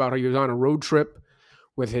anecdote about how he was on a road trip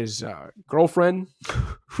with his girlfriend,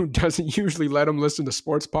 who doesn't usually let him listen to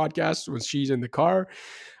sports podcasts when she's in the car.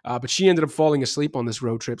 But she ended up falling asleep on this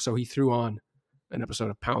road trip, so he threw on an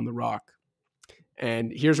episode of Pound the Rock.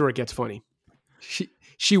 And here's where it gets funny.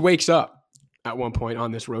 She wakes up at one point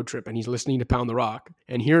on this road trip, and he's listening to Pound the Rock.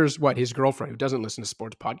 And here's what his girlfriend, who doesn't listen to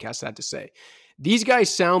sports podcasts, had to say. These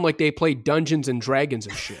guys sound like they play Dungeons and Dragons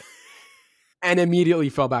and shit. And immediately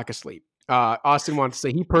fell back asleep. Austin wants to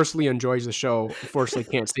say he personally enjoys the show. Unfortunately,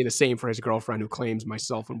 can't say the same for his girlfriend, who claims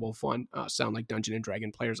myself and Wolf Fun sound like Dungeon and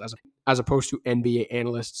Dragon players as opposed to NBA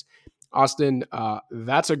analysts. Austin,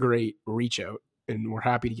 that's a great reach out, and we're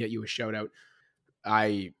happy to get you a shout out.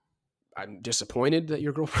 I'm disappointed that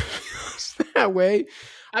your girlfriend feels that way.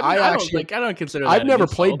 I don't consider that I've never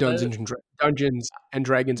insult, played Dungeons and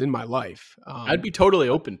Dragons in my life. I'd be totally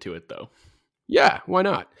open to it, though. Yeah, why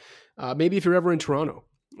not? Maybe if you're ever in Toronto,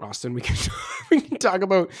 Austin, we can talk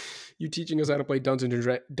about you teaching us how to play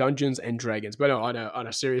Dungeons and Dragons. But no, on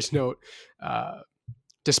a serious note,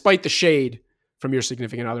 despite the shade from your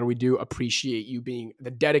significant other, we do appreciate you being the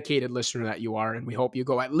dedicated listener that you are, and we hope you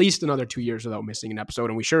go at least another 2 years without missing an episode.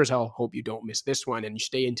 And we sure as hell hope you don't miss this one, and you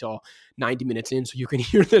stay until 90 minutes in so you can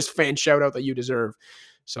hear this fan shout out that you deserve.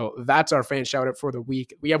 So that's our fan shout out for the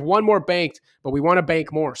week. We have one more banked, but we want to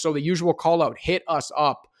bank more. So the usual call out, hit us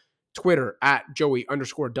up. Twitter at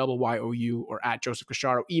Joey_YOU or at Joseph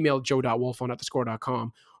Cacharo. Email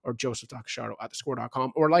joe.wolfon@thescore.com or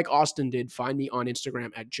joseph.cacharo@thescore.com. Or like Austin did, find me on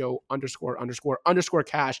Instagram at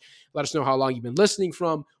Joe____cash. Let us know how long you've been listening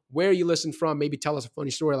from, where you listen from. Maybe tell us a funny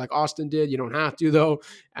story like Austin did. You don't have to, though.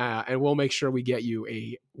 And we'll make sure we get you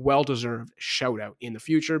a well-deserved shout out in the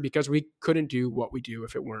future, because we couldn't do what we do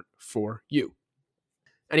if it weren't for you.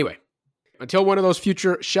 Anyway, until one of those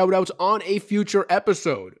future shout outs on a future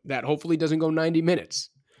episode that hopefully doesn't go 90 minutes.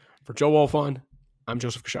 For Joe Wolfon, I'm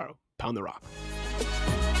Joseph Cacharo. Pound the rock.